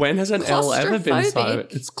 What? When has an L ever been so?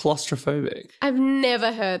 Claustrophobic. It's claustrophobic. I've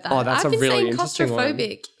never heard that. Oh, that's I've a been really saying interesting one.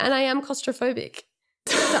 claustrophobic, and I am claustrophobic.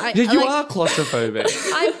 So Yeah, you are claustrophobic.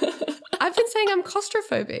 I've been saying I'm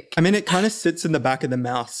claustrophobic. I mean, it kind of sits in the back of the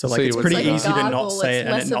mouth, so like So it's you would pretty say that. easy to Gargle, not say it it's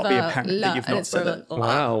and less it not of be a apparent la, that you've and not it's said sort it. of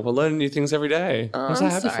Wow, we're learning new things every day. I'm so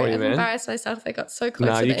I'm happy sorry, for you, I've man. embarrassed myself. I got so close.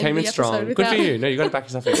 No, to you the came end in of the strong. episode Good for without- you. No, you got to back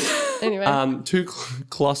yourself in. Anyway, 2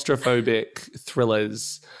 claustrophobic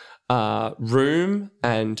thrillers, Room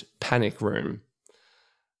and Panic Room.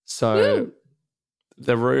 So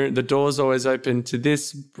the door's always open to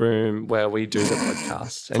this room where we do the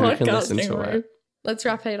podcast, and you can listen to it. Let's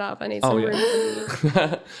wrap it up. I need some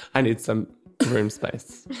room. I need some room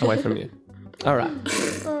space away from you. All right.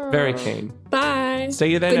 Very keen. Bye. See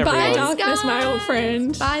you then, Goodbye, everyone. darkness, my old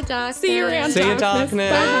friend. Bye, darkness. See you around See you, darkness.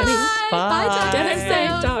 darkness. Bye, honey. Bye. Bye, Get home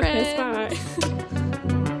safe, darkness. darkness. Bye.